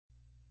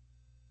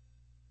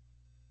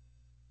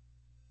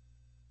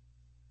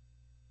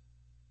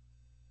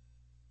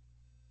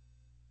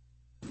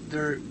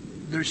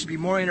there should be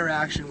more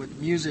interaction with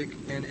music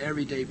and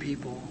everyday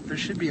people. There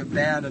should be a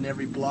band on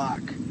every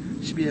block.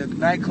 There should be a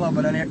nightclub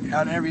on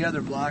every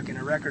other block and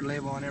a record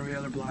label on every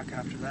other block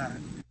after that.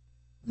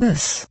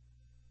 This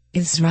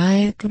is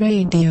Riot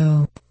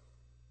Radio.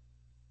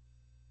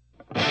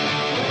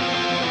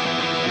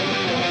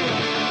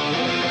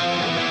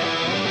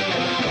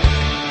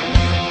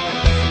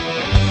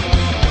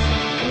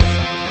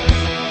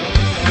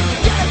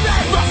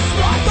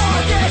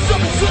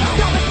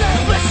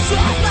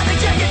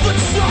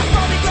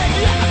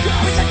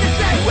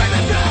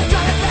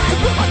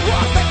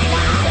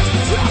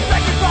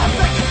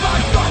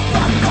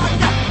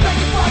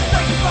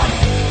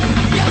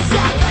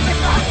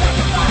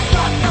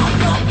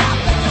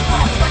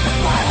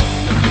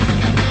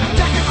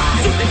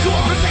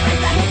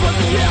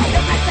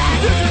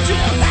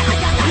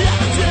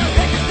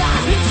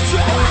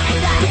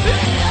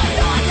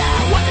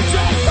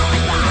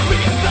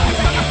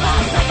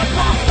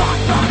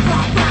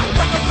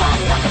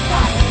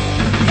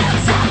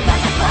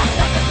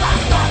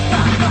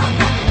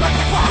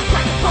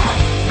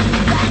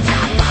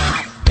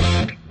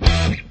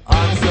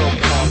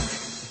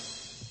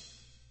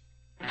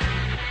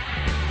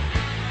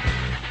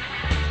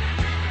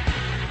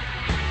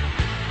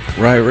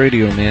 Riot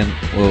Radio, man.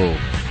 Whoa.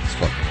 It's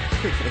fucking...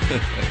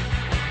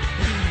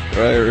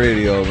 Riot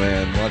Radio,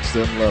 man. Watch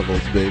them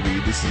levels, baby.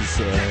 This is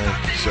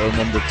show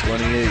number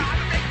 28.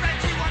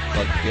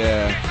 Fuck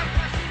yeah.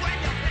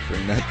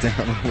 Bring that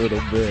down a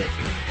little bit.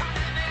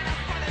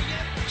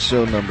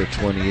 Show number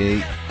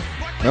 28.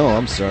 No,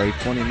 I'm sorry,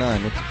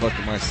 29. What the fuck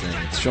am I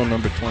saying? It's show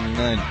number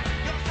 29.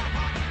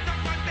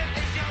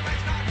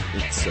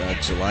 It's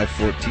July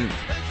 14th.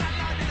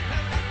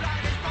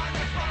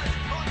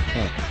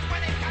 Huh.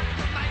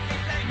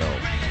 No,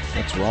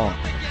 that's wrong.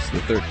 It's the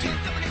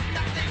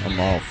 13th. I'm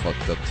all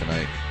fucked up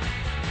tonight.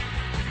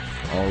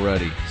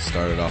 Already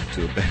started off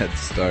to a bad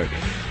start.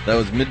 That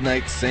was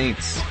Midnight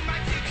Saints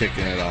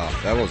kicking it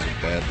off. That wasn't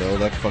bad though.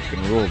 That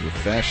fucking ruled with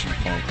Fashion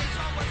Punk.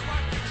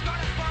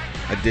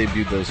 I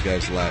debuted those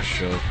guys last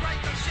show.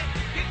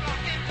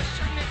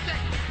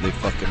 They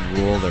fucking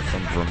rule. They're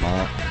from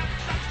Vermont.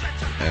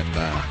 And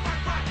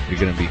you're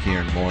gonna be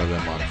hearing more of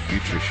them on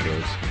future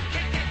shows.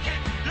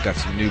 Got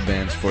some new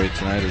bands for you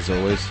tonight as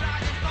always.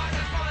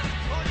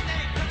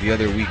 The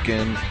other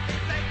weekend,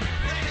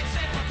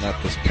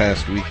 not this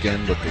past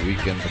weekend, but the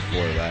weekend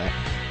before that,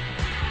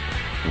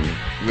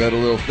 we had a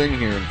little thing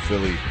here in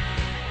Philly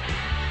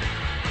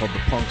called the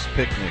Punks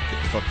Picnic.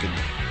 It fucking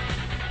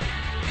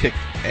kicked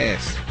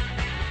ass.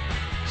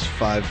 It's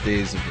 5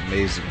 days of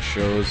amazing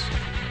shows,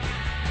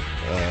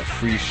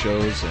 free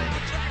shows, and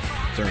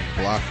during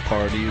block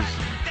parties,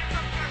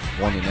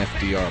 one in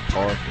FDR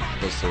Park,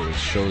 plus there was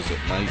shows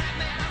at night.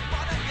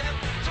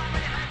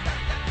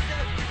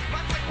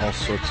 All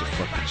sorts of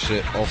fucking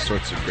shit. All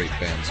sorts of great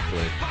bands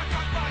played.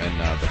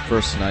 And the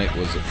first night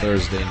was a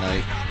Thursday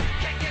night.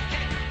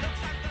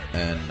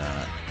 And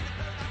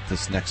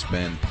this next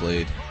band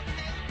played.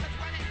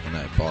 And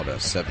I bought a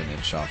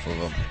 7-inch off of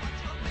them.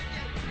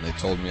 And they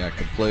told me I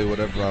could play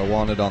whatever I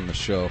wanted on the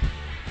show.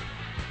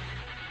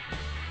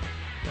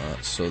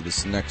 So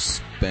this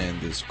next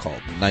band is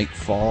called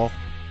Nightfall.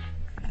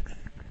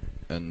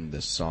 And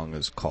this song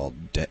is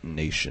called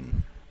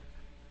Detonation.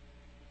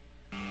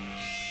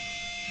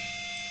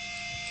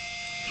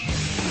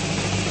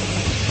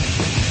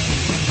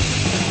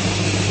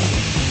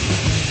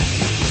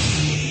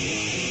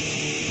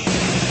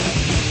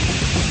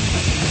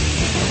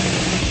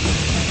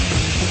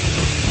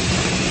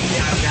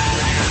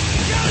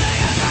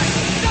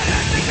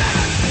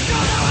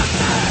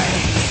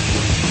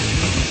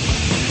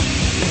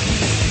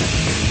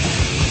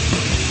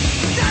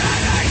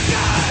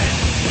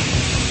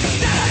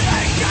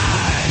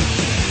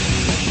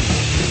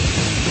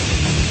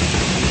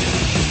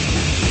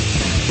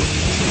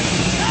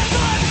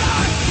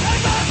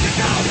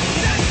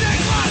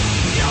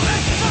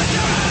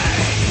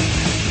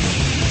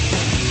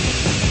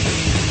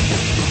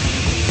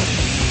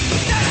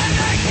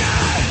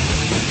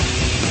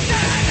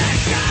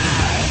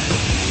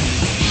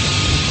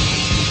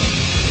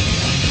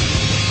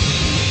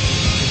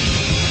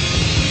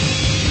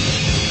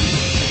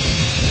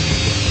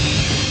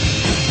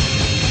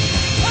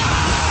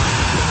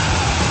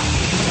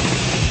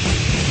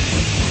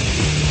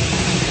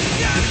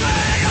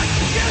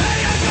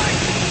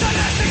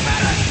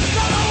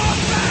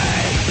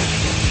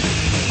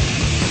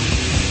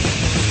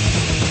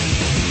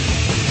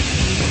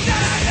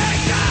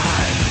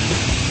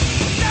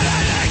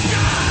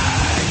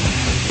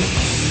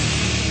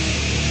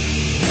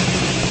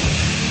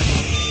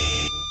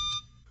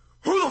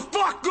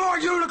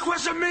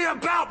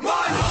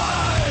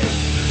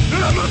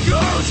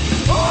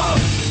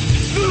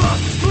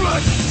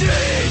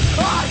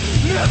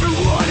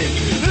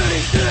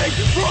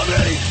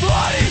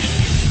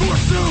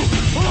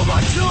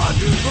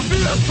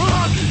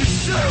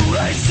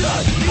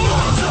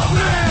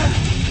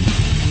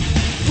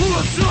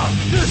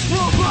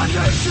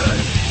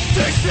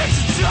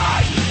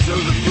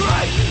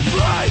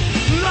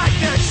 Like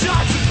that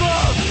shots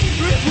above,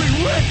 if we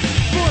win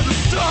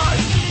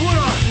time when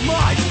our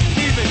minds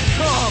even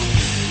come.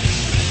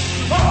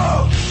 Oh,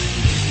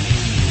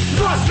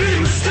 must be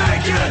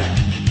mistaken,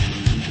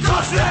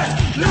 'cause there's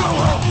no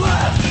hope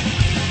left.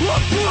 A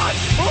blood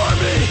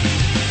army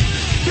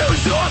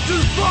goes on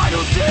through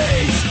final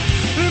days,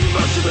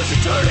 emotionless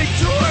and turning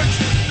towards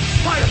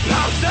higher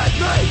powers that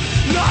may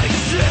not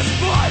exist,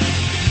 but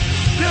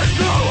there's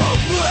no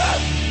hope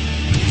left.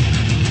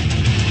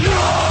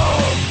 No,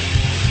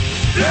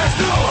 there's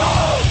no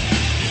hope.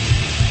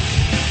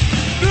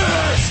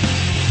 There's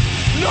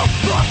no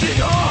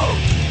fucking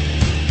hope.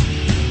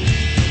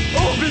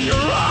 Open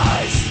your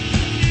eyes.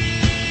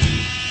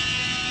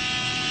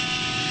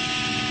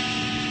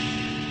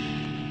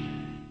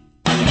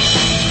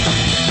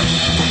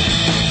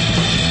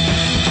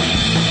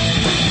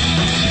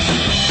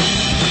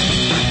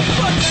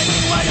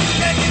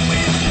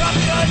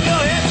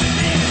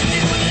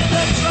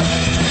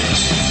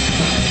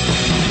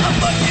 I'll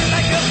fuck you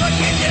like a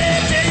fucking kitty,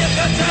 tear your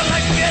guts out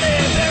like spaghetti,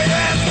 bury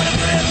your ass with a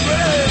friend's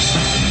bread.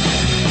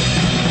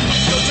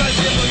 Don't try to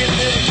see a fucking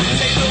thing,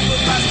 this ain't no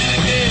foot past in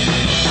again.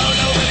 Oh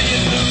no, baby,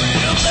 it's the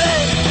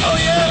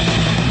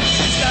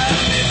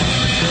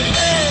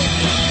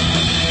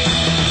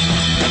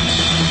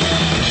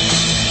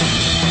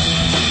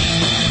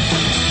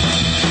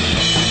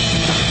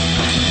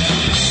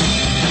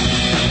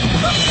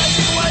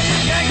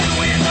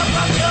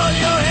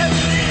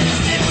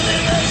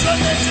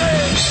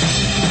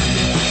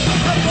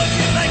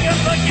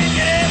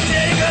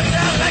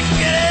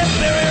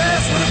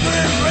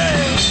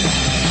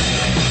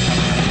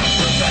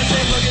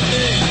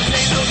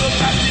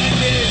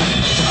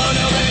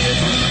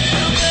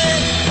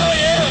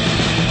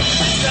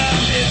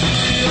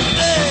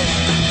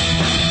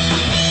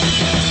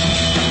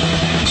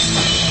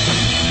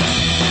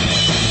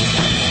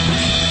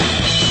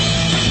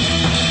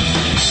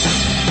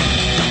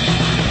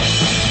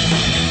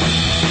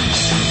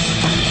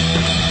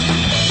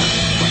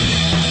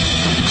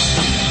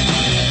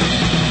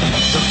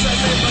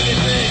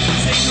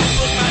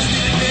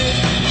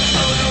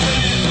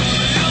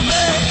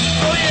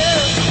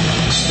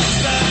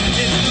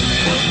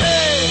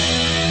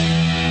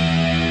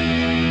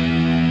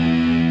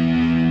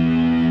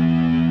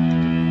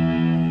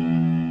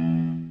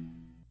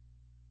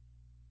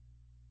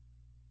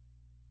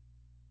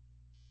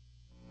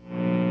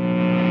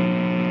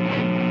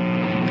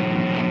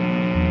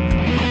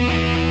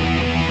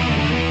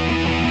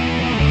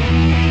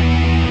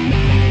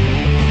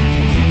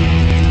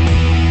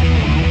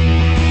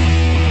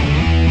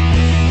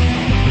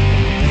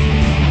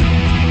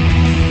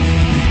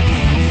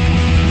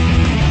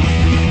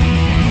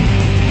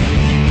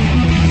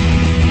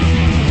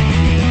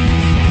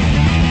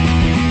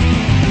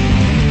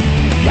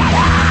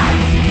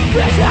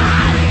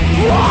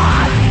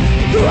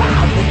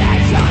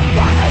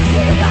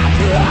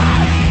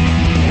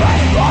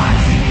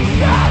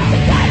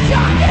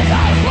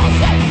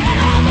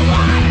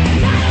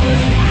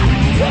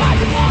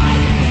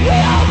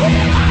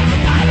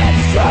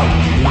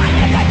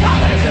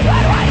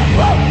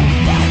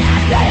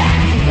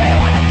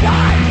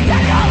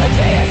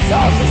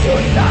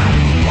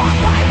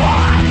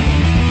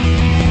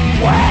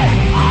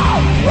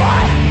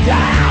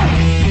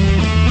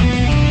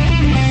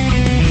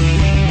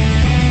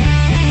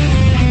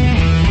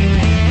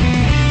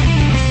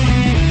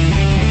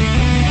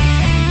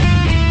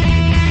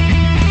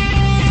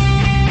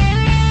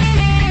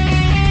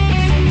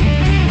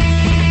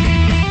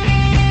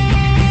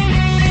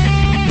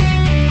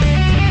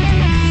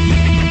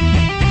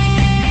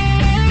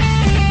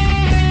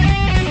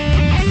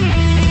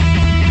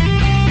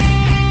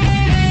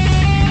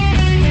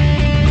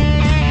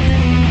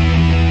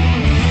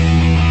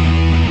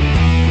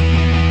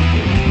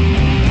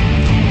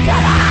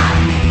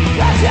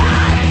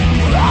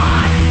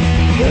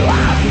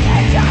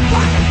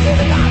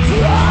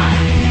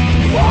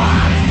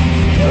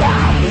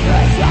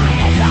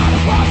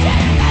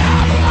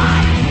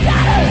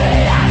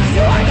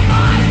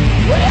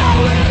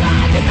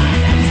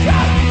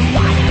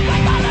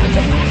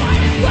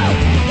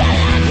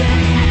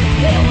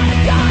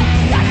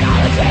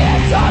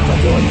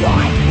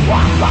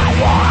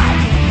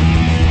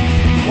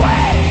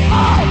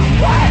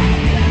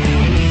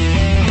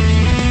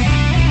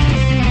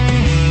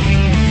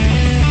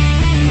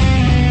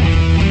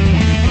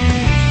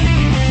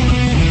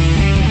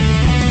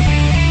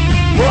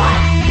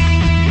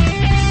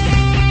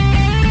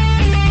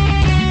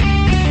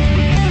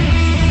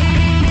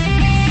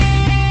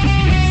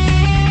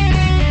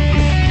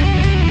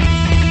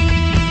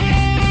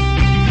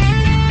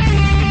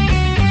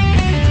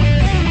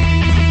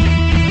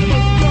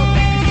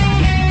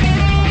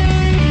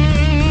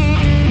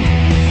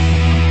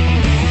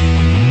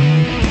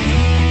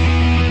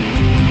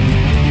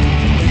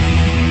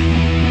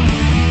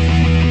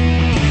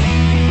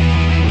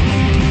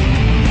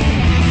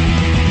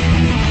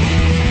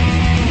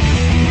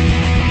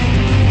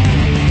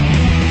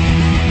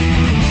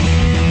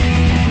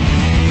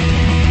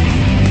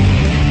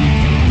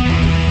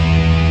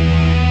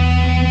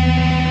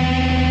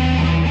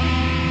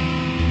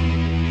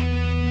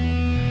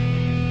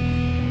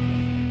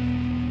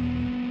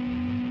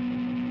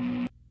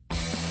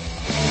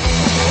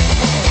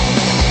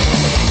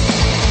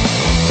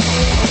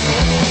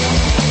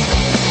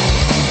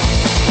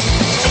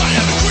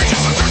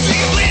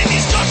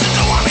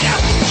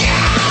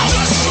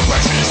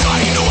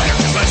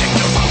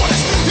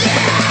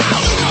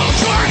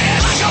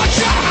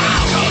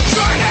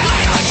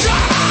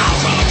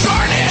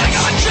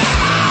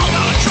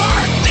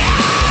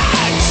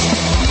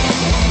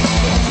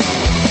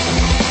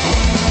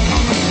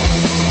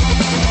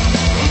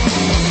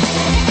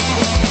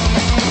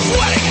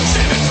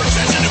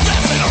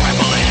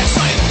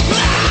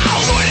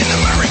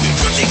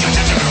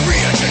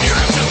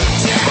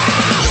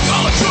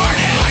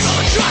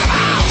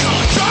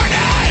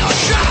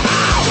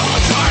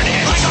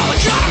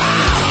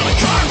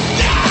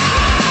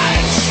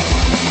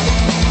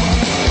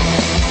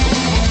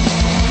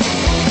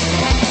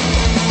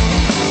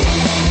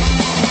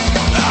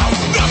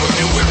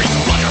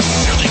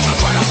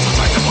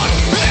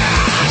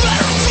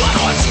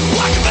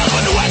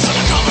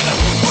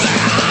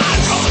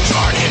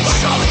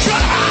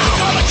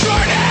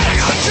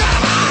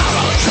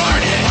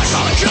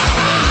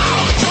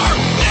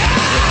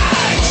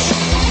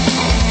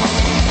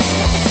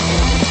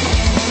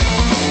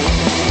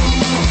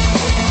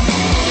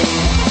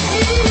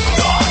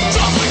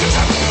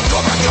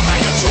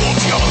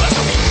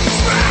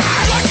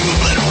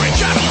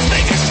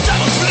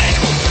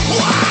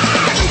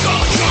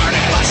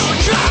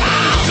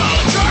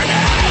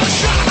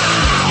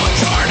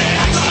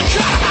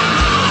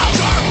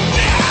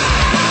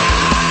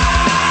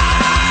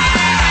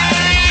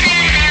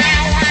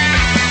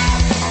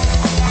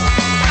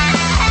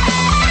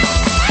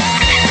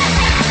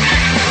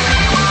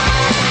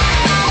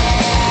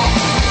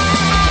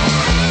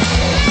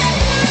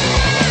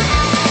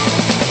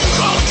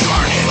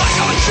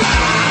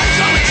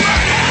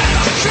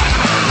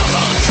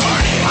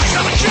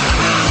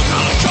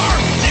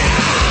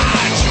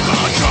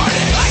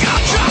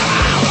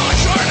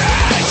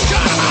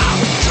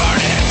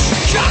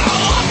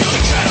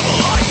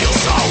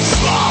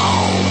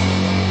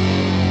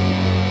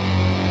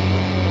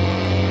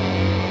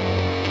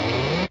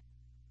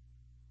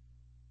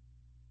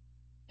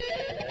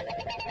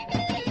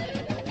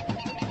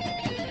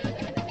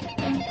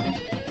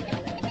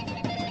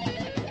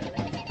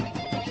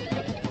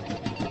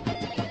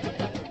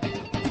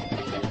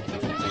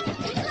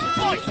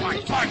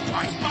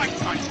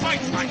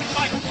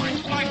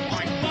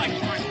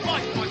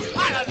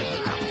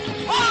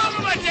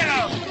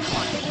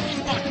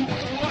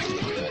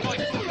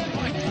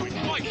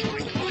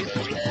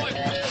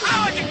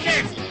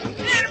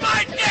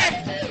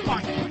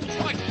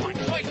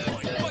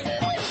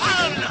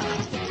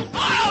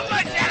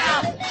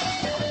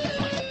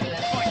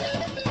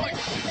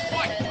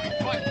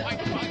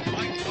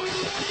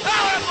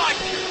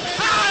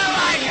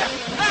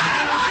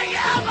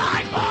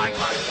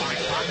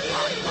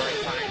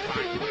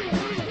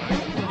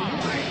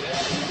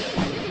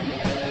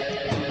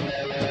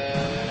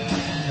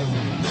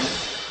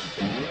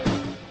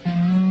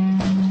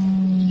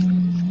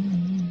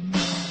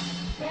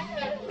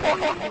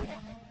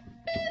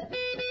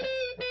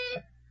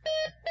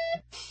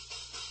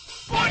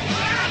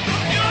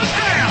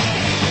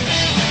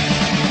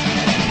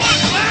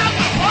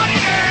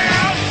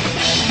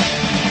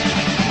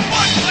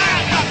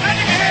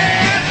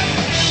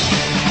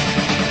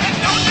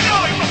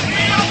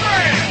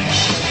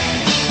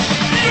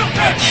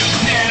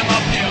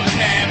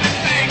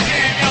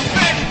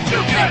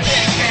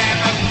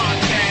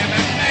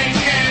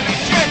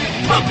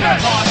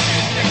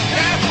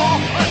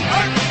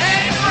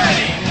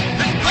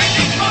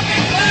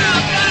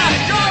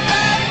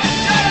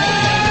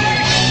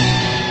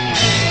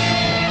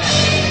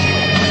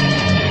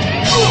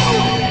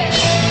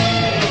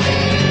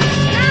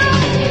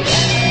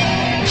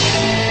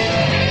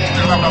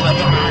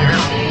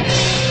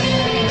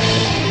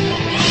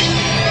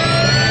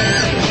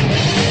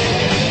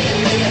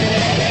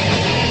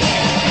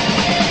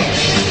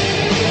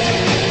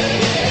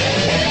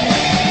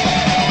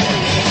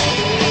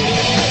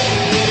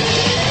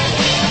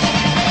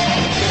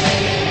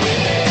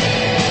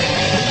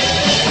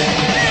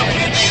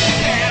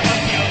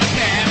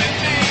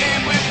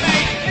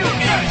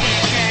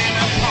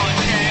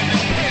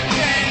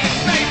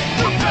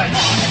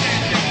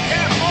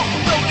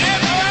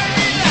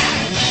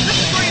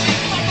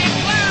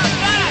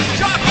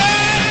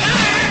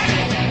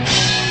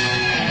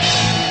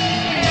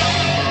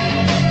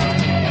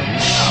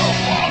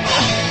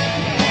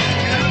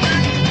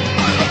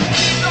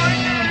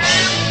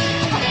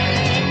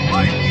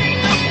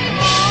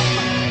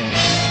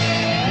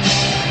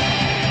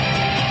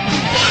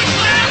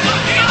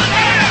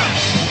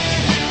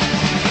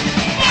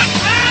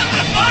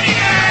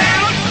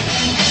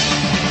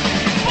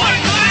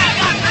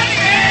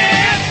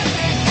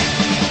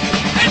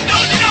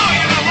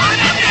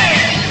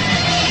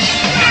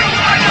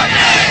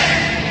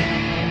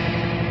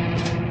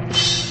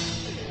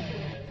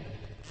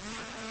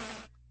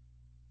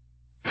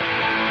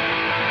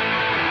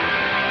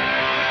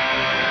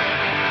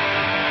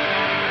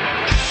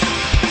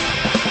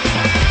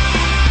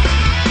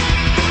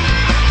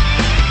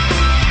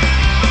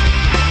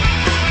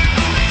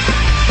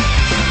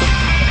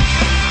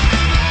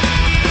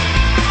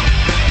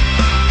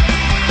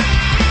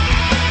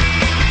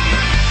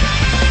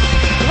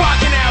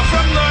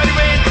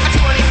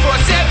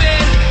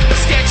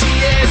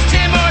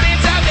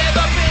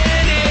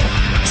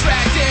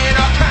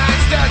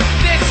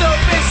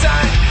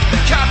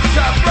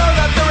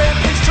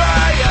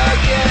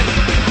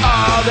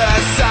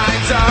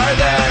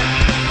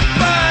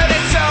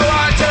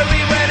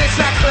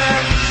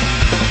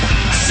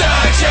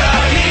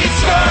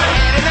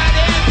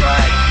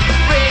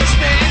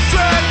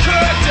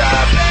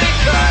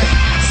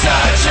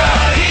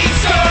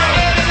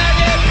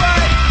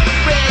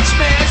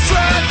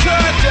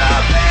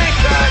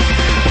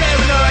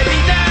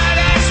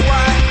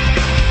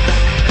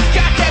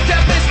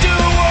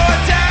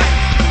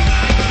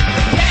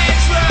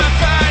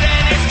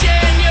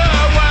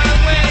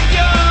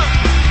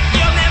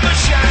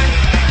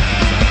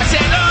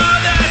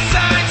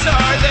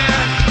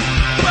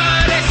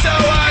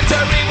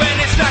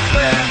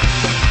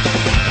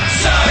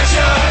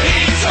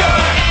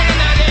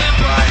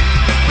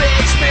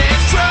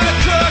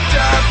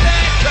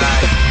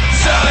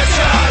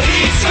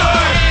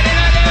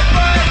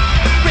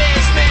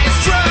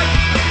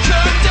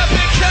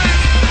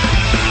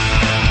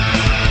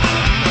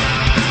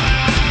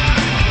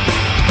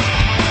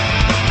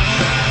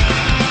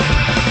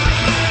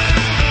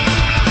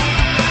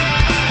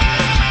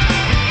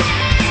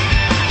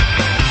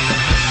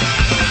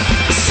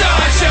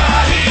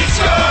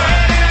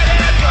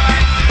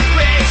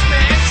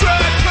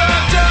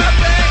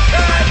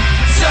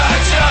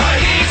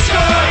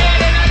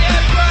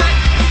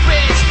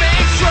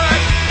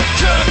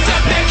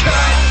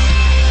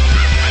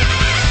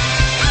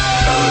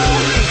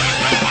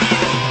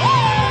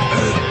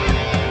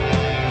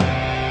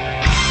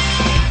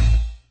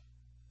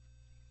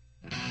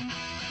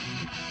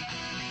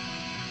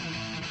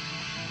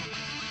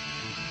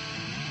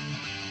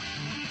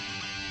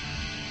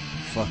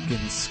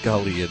Fucking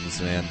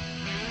scullions, man.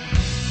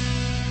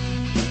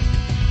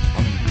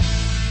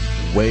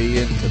 I'm way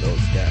into those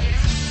guys.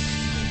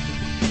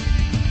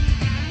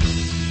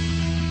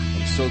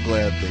 I'm so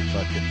glad they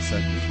fucking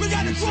sent me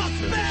music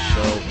for the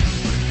show.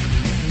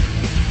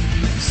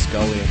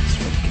 Scullions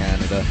from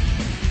Canada.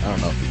 I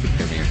don't know if you can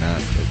hear me or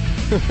not, but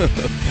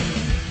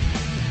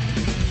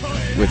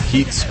with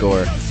Heat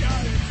Score,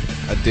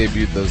 I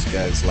debuted those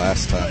guys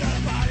last time.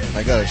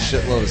 I got a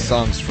shitload of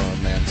songs from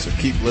them, man, so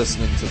keep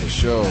listening to the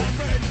show,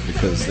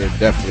 because they're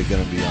definitely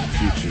going to be on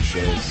future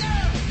shows.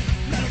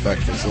 In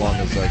fact, as long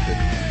as I could,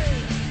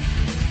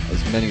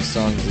 as many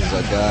songs as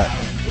I got,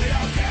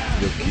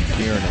 you'll keep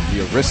hearing them. The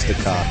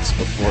Aristocots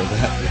before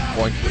that, with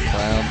Point the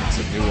Clown, it's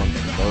a new one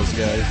from those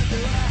guys.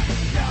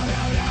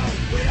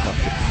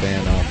 Fucking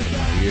fan off in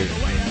my ear.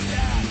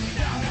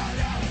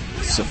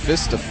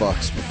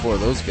 Sophistifucks before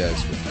those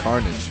guys with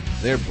Carnage.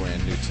 They're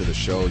brand new to the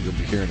show. You'll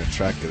be hearing a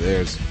track of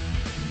theirs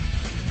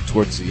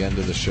towards the end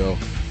of the show.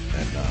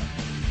 And,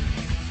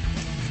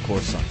 of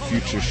course, on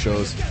future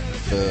shows,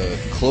 the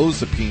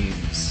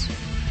Clozapines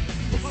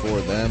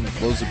before them.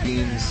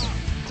 Clozapines?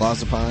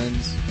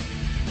 Clozapines?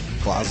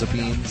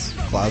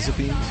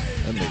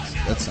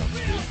 That sounds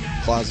good.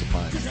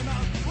 Clozapines.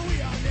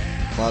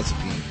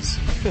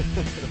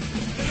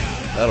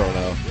 I don't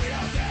know.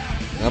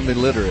 I'm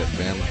illiterate,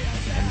 man.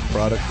 I'm a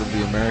product of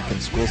the American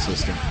school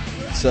system.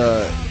 It's,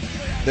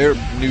 they're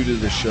new to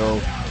the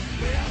show,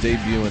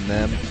 debuting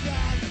them.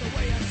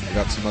 I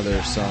got some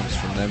other songs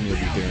from them you'll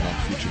be hearing on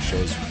future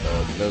shows.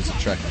 There was a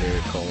track there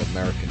called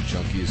American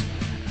Junkies.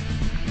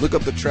 Look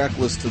up the track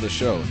list to the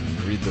show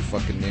and read the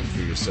fucking name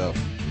for yourself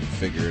and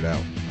figure it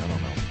out. I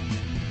don't know.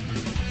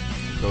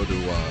 Go to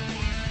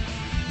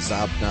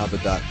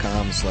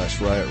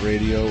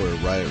zabnaba.com/riotradio or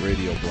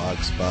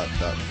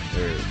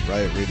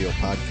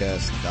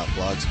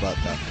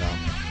riotradiopodcast.blogspot.com.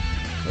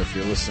 Or if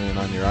you're listening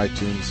on your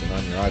iTunes and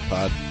on your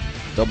iPod,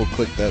 double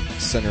click that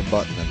center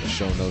button and the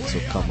show notes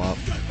will come up.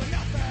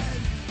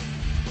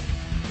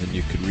 And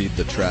you could read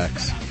the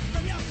tracks.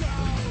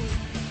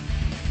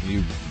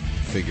 You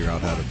figure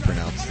out how to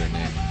pronounce their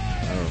name.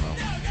 I don't know.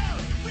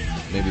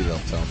 Maybe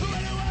they'll tell me.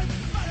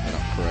 And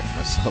I'll correct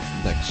myself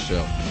next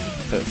show.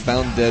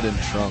 Found Dead and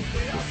Trunk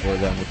before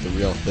them with The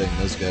Real Thing.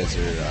 Those guys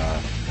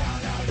are,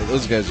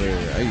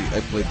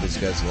 I played those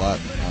guys a lot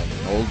on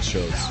old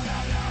shows.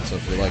 So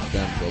if you like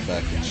them, go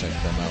back and check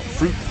them out.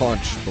 Fruit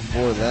Punch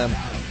before them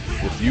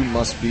with You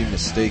Must Be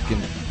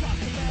Mistaken.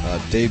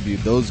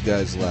 Debuted those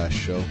guys last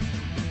show.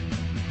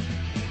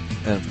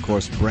 And of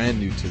course, brand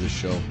new to the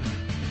show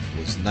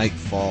was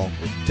Nightfall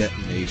with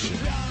Detonation.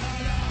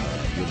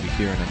 You'll be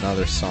hearing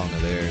another song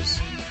of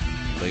theirs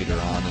later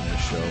on in the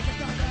show.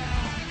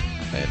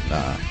 And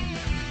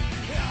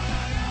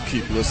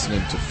keep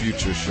listening to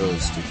future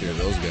shows to hear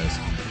those guys.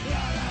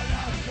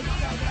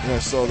 And I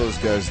saw those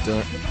guys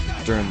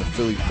during the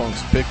Philly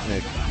Punks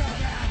picnic.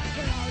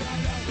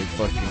 They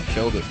fucking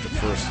killed it the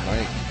first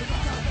night.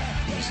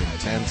 It was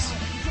intense.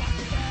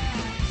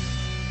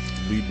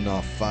 Leading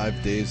off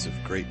 5 days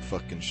of great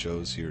fucking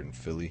shows here in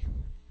Philly.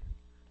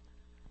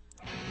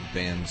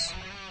 Bands,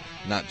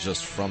 not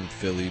just from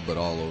Philly, but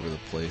all over the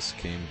place,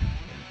 came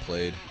and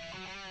played.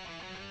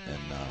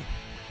 And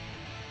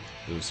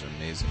it was an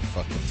amazing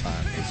fucking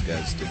time. Those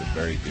guys did a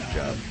very good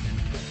job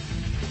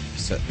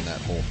setting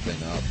that whole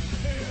thing up.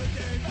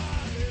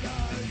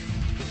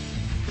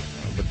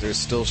 But there's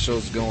still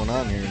shows going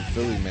on here in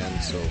Philly,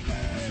 man, so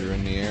if you're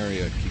in the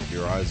area, keep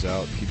your eyes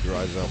out. Keep your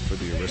eyes out for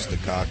the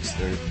Aristocots.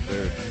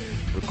 They're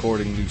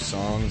recording new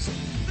songs, and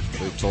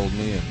they told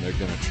me, and they're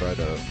going to try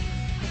to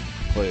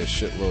play a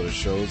shitload of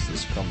shows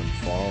this coming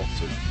fall,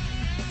 so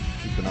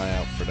keep an eye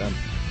out for them.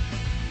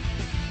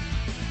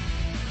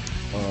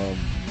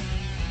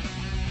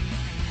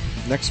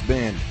 Next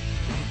band.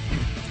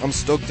 I'm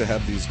stoked to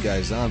have these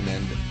guys on,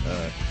 man.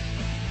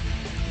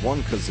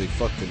 One, because they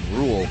fucking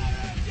rule,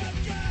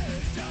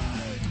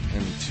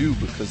 and two,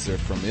 because they're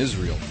from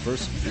Israel.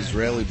 First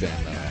Israeli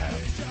band that I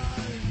have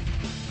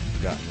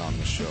gotten on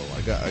the show.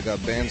 I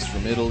got bands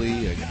from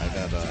Italy. I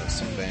got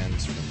some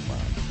bands from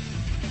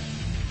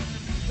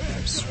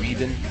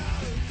Sweden.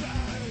 I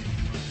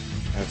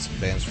had some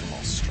bands from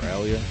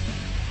Australia,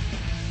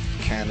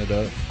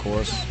 Canada, of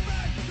course,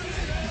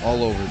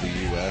 all over the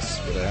U.S.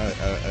 But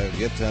I've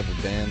yet to have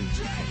a band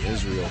from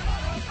Israel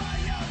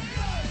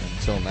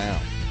until now.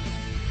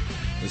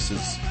 This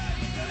is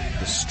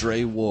the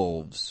Stray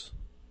Wolves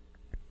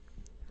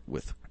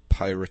with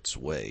Pirate's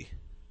Way.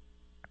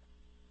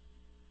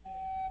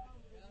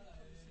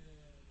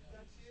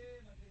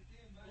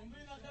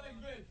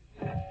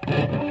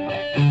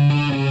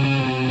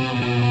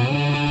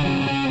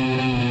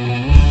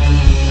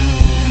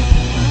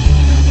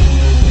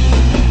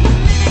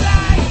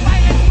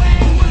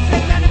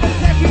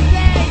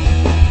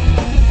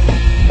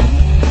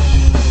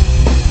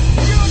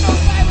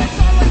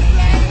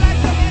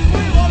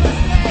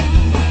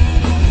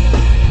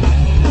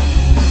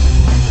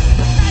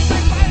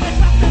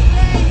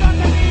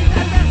 Underneath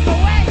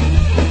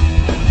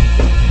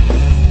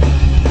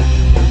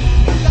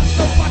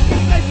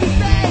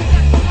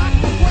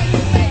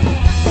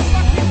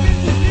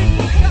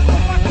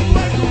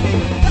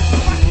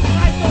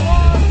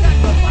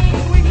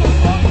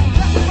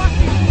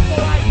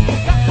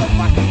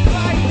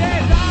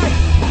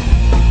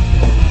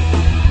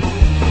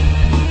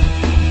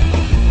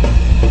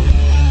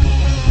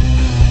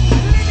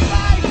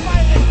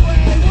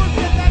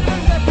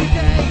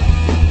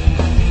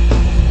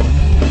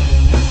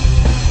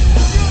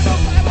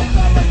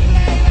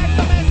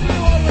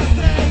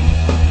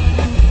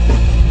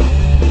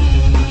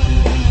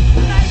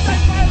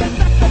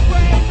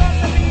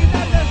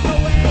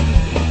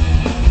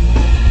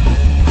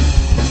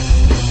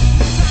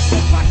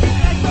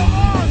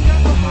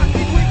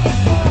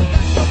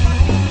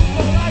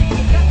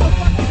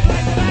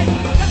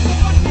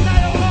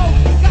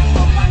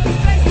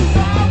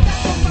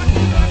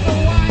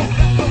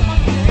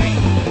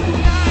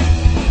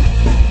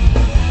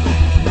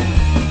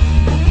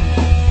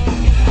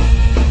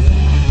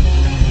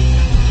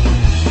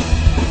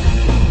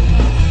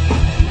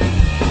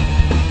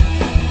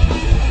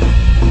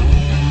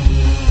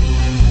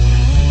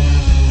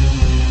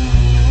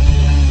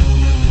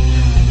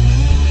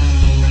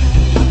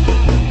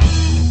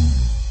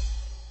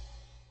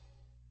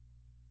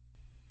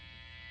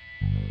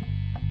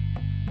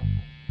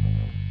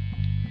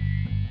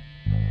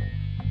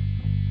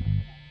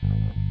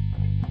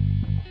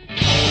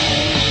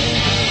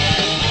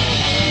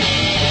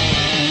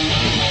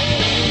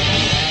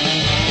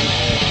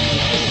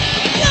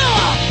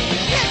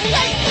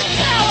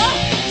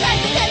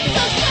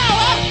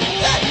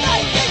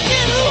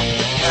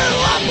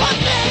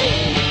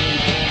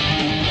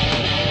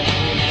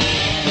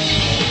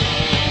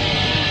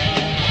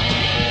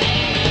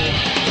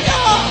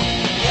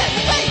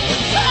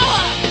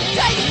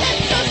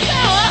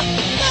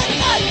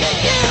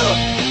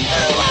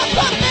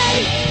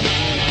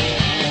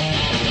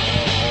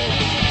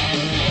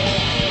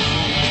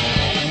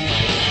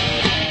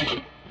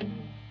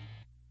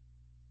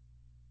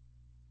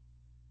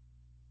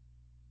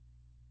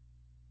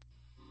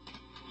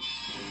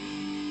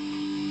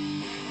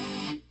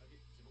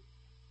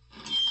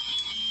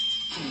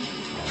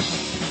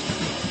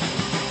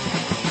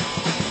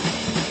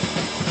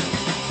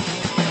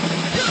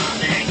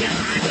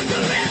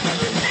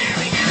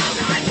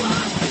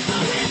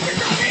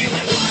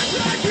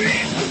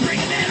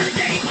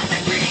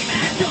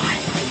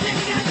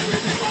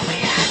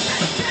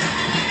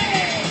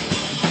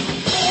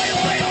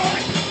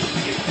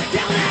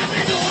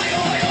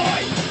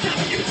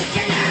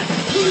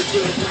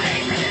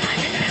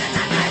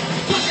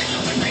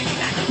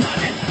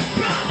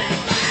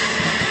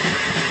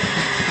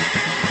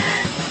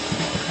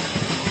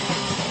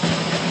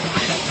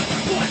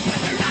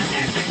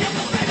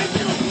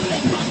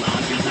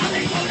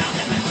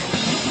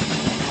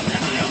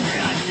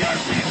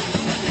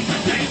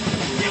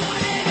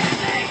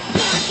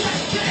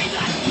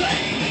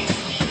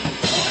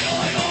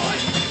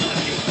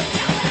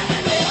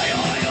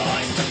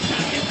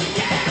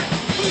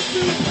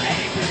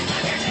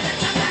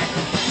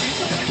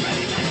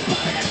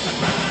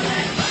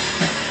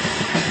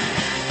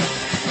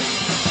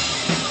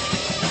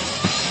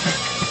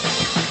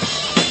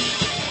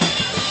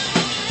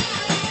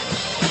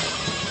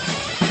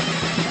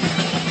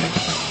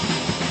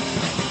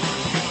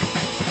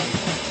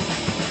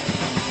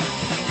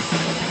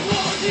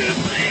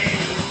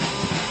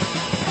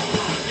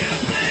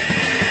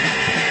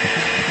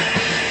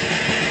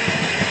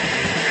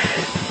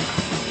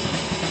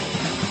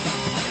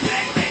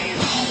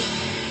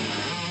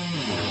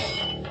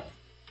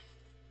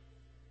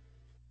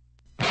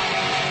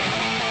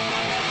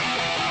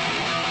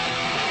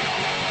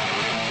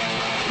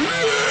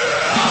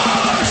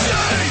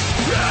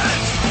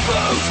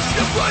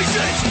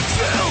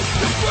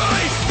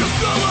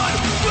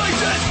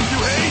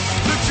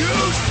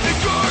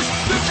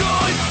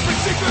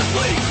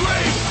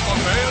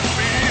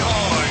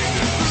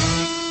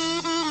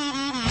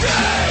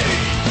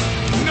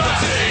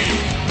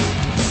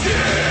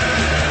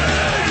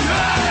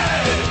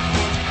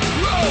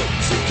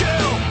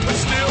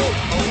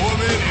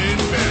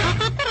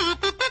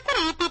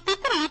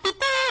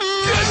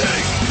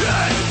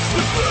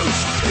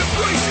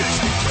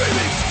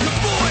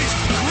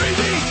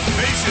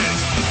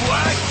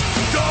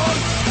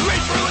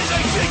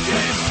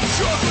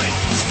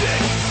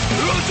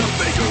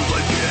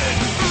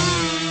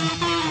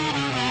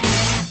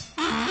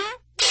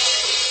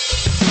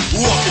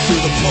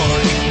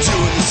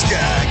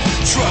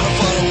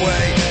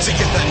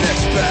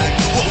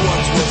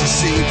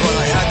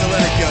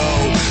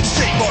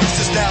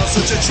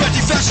such a trendy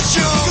fashion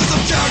show. Cause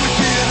I'm tired of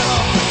being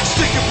up,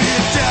 sick of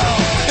being down.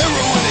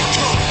 Heroin and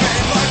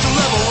cocaine like to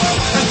level up.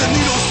 As the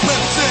needle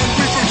slips in,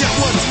 we forget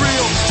what's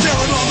real.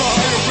 Staring on the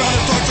higher ground,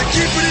 it's hard to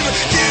keep it even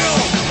kill.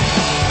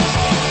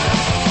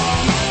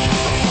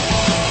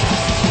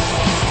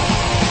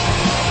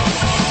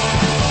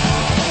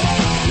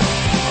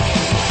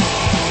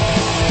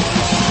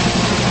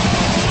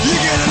 You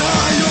get an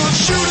eye on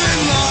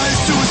shooting lies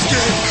to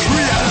escape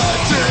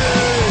reality.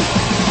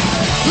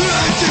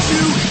 And if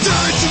you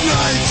die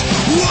tonight,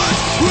 what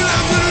would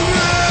happen to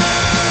me?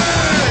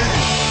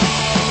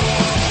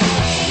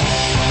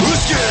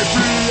 Escape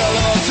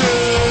reality.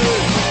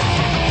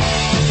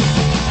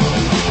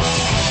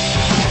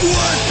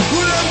 What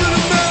would happen to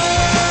me?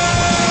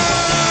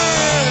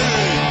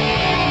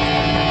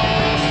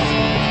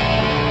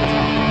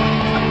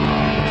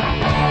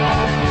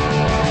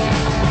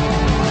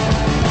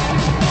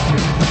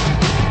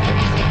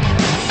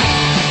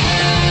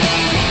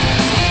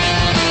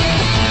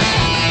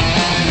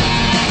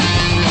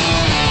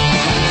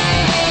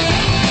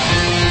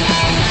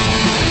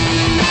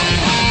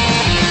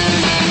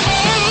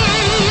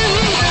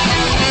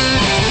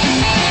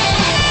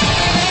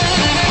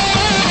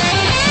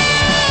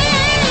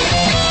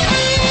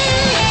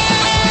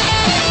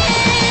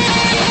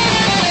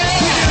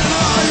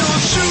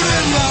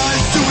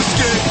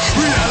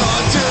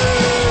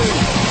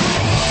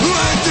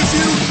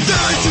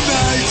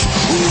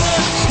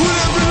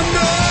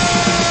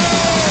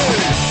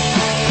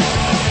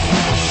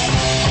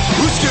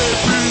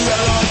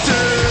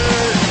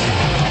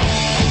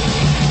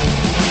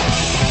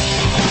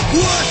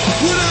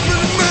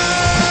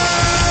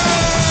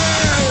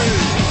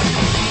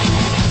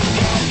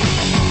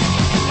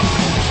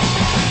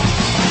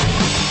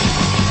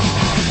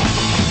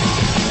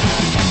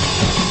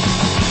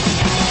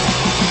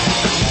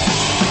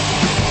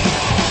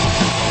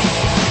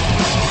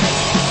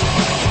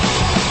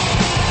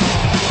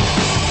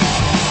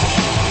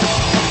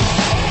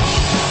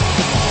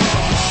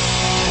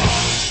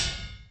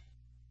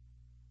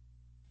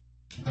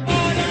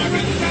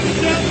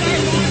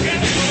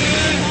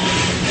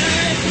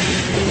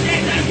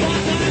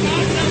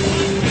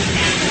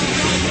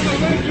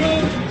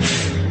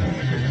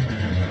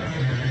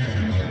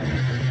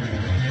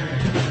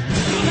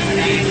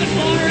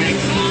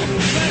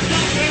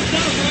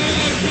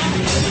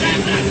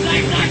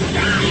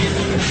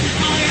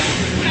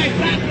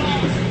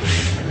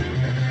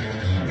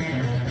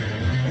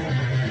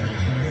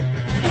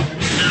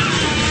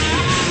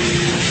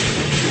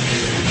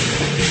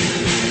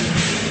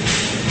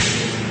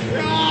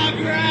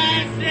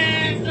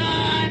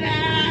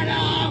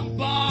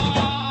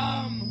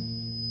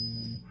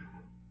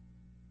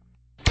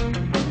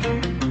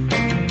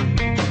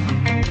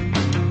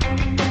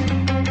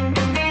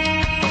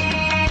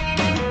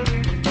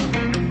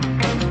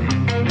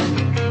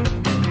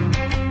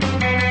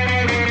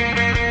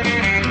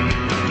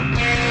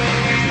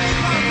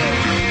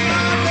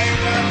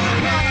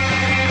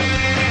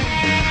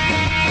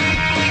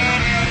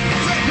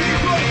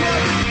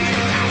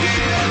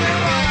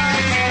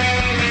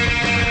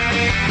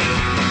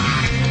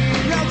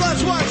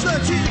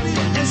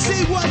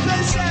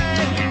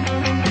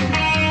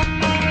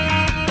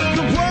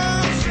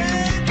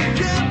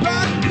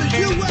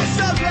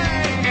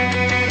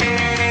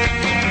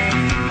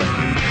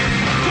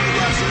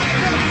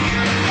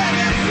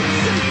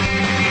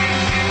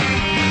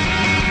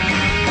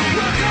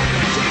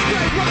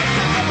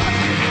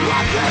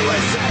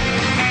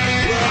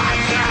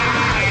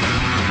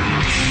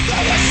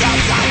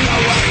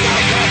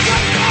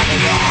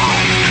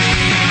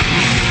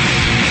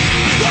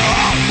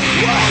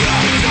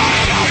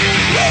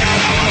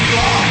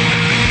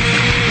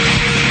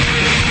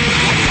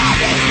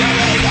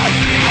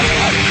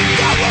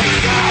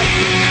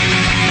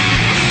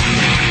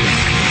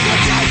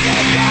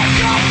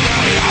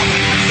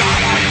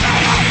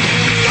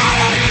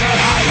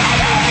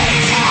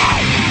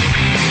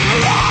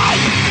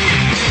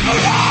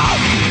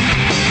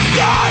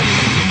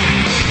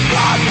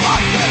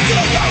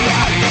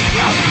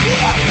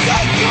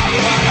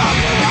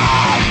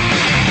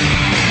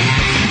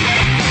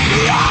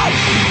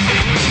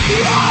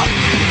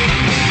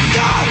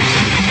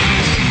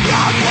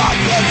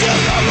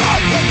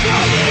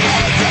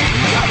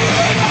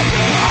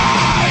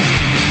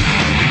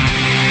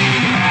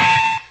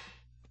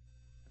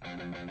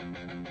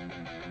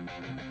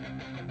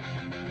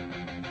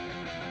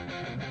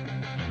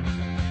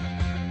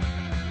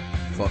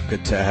 Fuck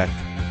Attack.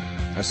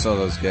 I saw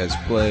those guys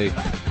play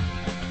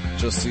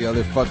just the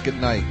other fucking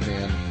night,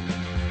 man.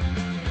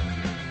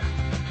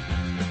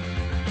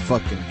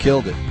 Fucking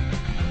killed it.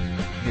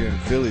 Here in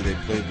Philly, they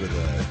played with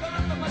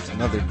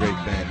another great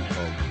band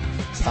called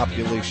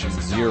Population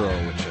Zero,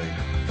 which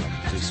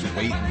I'm just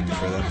waiting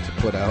for them to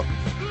put out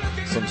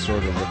some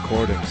sort of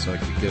recording so I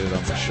could get it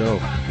on the show.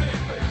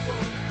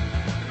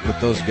 But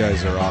those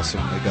guys are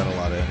awesome. They got a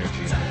lot of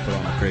energy and they put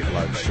on a great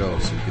live show,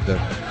 so you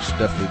should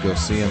definitely go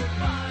see them.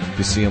 If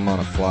you see them on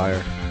a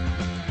flyer,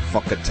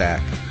 Fuck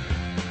Attack.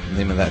 The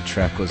name of that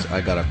track was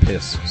I Gotta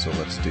Piss, so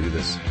let's do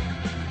this.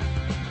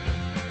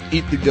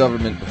 Eat the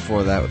Government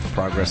before that with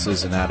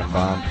Progresses and Atom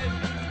Bomb.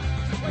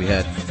 We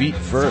had Feet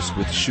First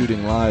with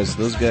Shooting Lies.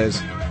 Those guys,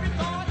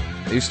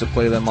 I used to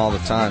play them all the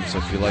time, so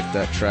if you like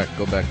that track,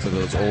 go back to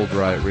those old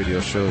Riot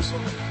Radio shows.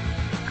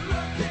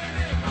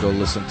 Go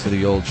listen to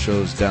the old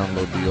shows,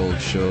 download the old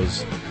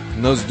shows.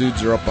 And those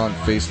dudes are up on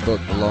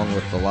Facebook along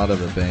with a lot of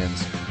the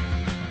bands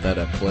that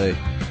I play.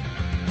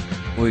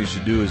 What you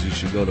should do is you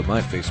should go to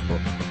my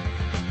Facebook.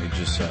 You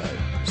just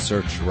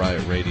search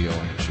Riot Radio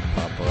and it should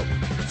pop up.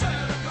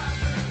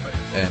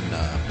 And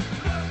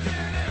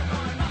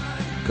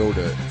go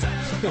to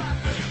I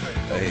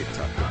hate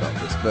talking about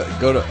this, but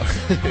go to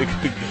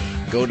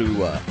go to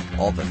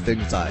all the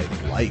things I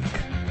like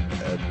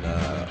and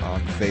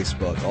on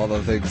Facebook, all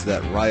the things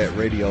that Riot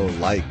Radio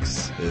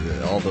likes.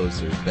 All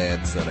those are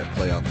bands that I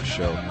play on the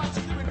show,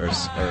 or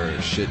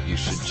shit you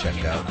should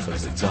check out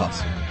because it's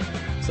awesome.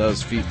 So that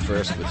was Feet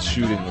First with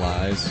Shooting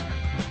Lies.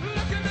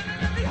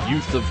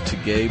 Youth of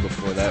Tagay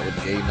before that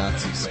with Gay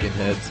Nazi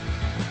Skinheads.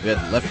 We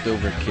had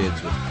Leftover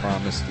Kids with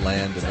Promised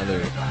Land,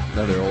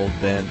 another old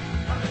band.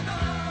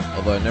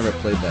 Although I never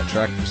played that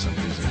track for some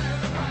reason.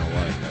 I don't know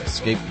why. It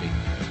escaped me.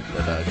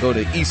 But go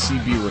to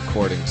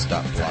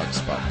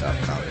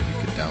ecbrecordings.blogspot.com and you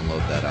can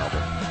download that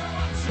album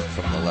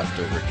from the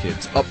Leftover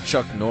Kids. Up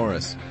Chuck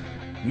Norris.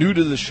 New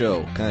to the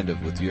show, kind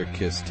of, with Your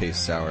Kiss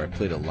Tastes Sour. I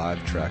played a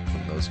live track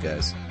from those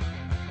guys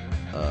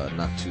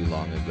not too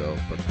long ago,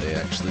 but they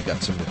actually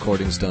got some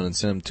recordings done and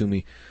sent them to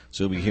me,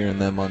 so you'll be hearing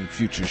them on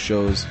future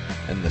shows.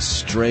 And the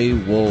Stray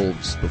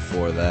Wolves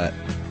before that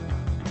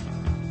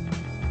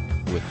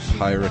with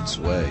Pirate's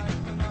Way.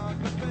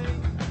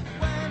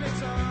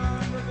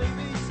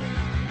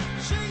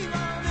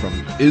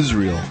 From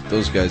Israel.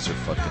 Those guys are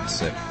fucking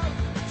sick.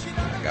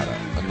 I got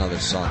another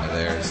song of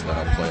theirs that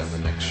I'll play on the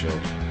next show.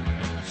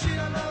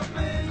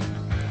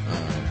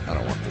 I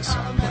don't want this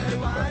song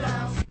playing, but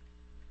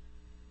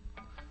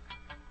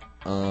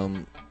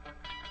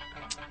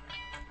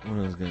what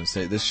I was gonna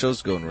say, this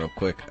show's going real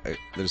quick.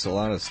 There's a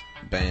lot of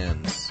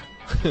bands.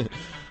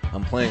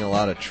 I'm playing a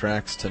lot of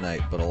tracks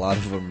tonight, but a lot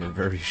of them are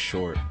very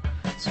short,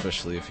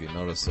 especially if you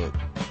notice a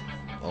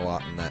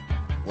lot in that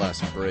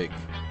last break.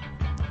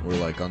 We're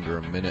like under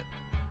a minute,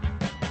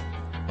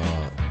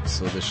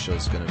 so this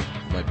show's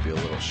might be a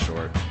little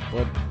short,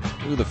 but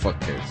who the fuck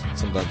cares?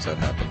 Sometimes that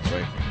happens,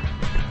 right?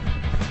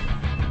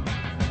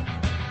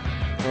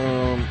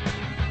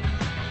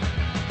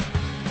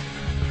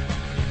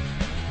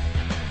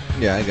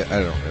 Yeah, I don't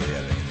really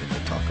have anything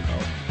to talk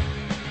about.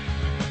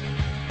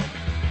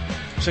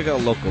 Check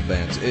out local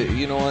bands.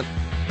 You know what?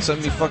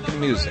 Send me fucking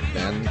music,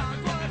 man.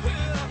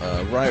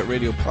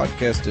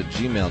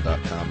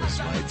 RiotRadioPodcast@gmail.com is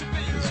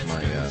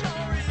my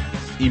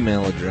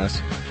email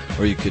address,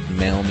 or you could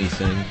mail me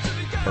things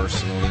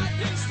personally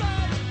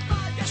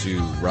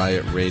to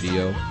Riot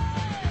Radio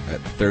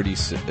at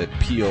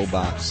P.O.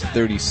 Box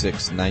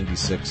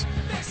 3696,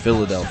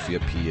 Philadelphia,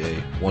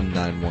 PA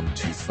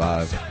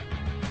 19125.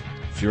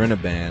 If you're in a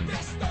band,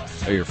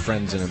 or your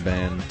friend's in a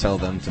band, tell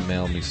them to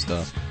mail me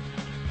stuff.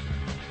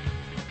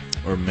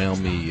 Or mail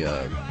me,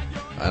 I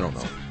don't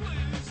know,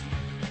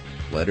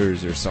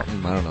 letters or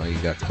something. I don't know, you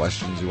got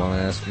questions you want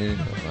to ask me?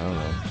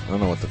 I don't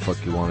know what the fuck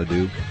you want to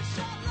do.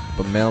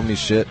 But mail me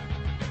shit,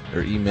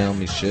 or email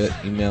me shit,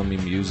 email me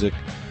music.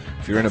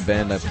 If you're in a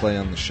band I play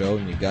on the show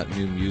and you got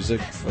new music,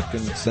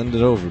 fucking send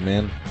it over,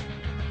 man.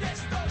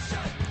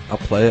 I'll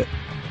play it.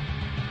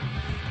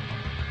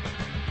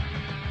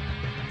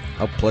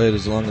 I'll play it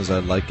as long as I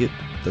like it.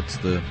 That's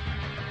the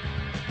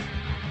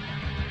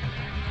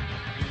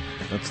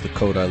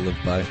code I live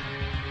by.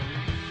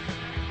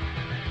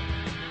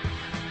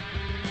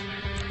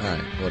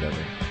 Alright,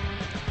 whatever.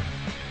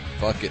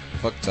 Fuck it.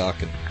 Fuck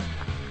talking.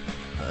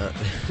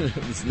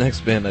 This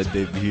next band I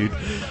debuted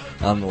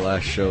on the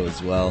last show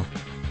as well.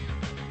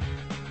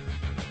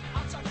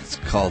 It's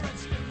called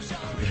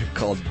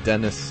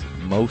Dennis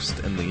Most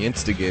and the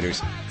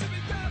Instigators.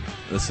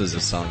 This is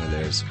a song of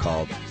theirs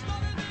called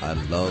I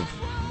Love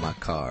My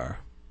Car.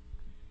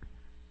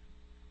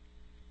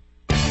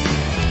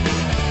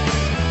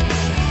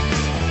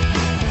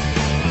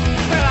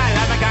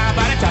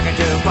 Talking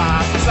too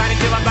far, sliding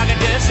to my bucket,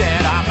 just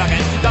said I'm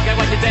fucking. Don't care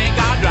what you think,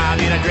 I'll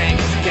drive you to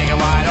drink. King of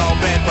wide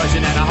open,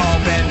 pushing and a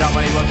hoping.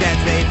 Nobody will catch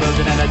me,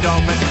 boozing and a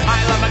doping. I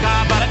love my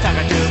car, but I took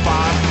it too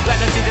far. Let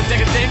the see the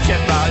stick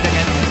ship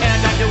licking. And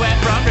I do it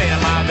from right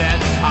on my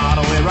bed. All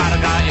the way right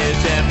car is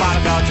shit.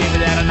 Prodigal, cheaper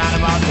than a night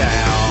of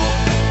motel.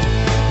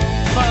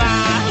 Well,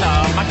 I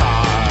love my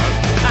car.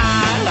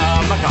 I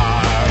love my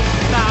car.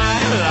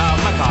 I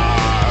love my car.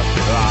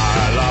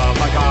 I love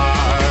my car.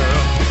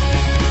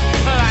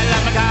 I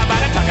love my car, but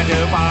I took it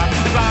too far.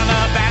 Run the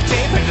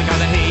backseat, picture on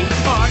the heat.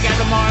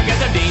 Morgan,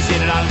 the D,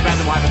 seated on the bed,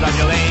 the wife is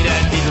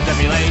undulated. Diesel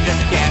simulation,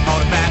 can't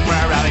hold it back, we're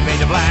a rally page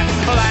of black.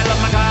 Well, I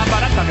love my car,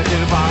 but I took it too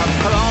far.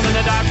 Alone in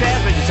the dark,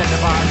 transmission set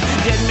apart.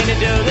 Didn't mean to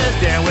do this,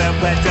 steering wheel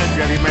picture.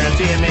 Rearview mirror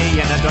seeing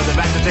me, and I drove the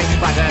back to sing.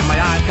 Flash in my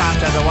eyes,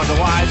 concept of wonder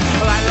wise.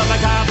 Well, I love my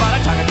car, but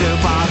I took it too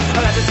far.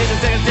 I let the see the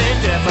stick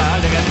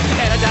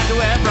and I got to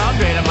it from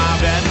straight to my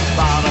bed.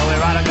 All the way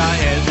right, I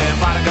got is in.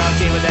 Prodigal,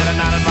 she was in a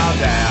night of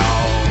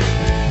motel.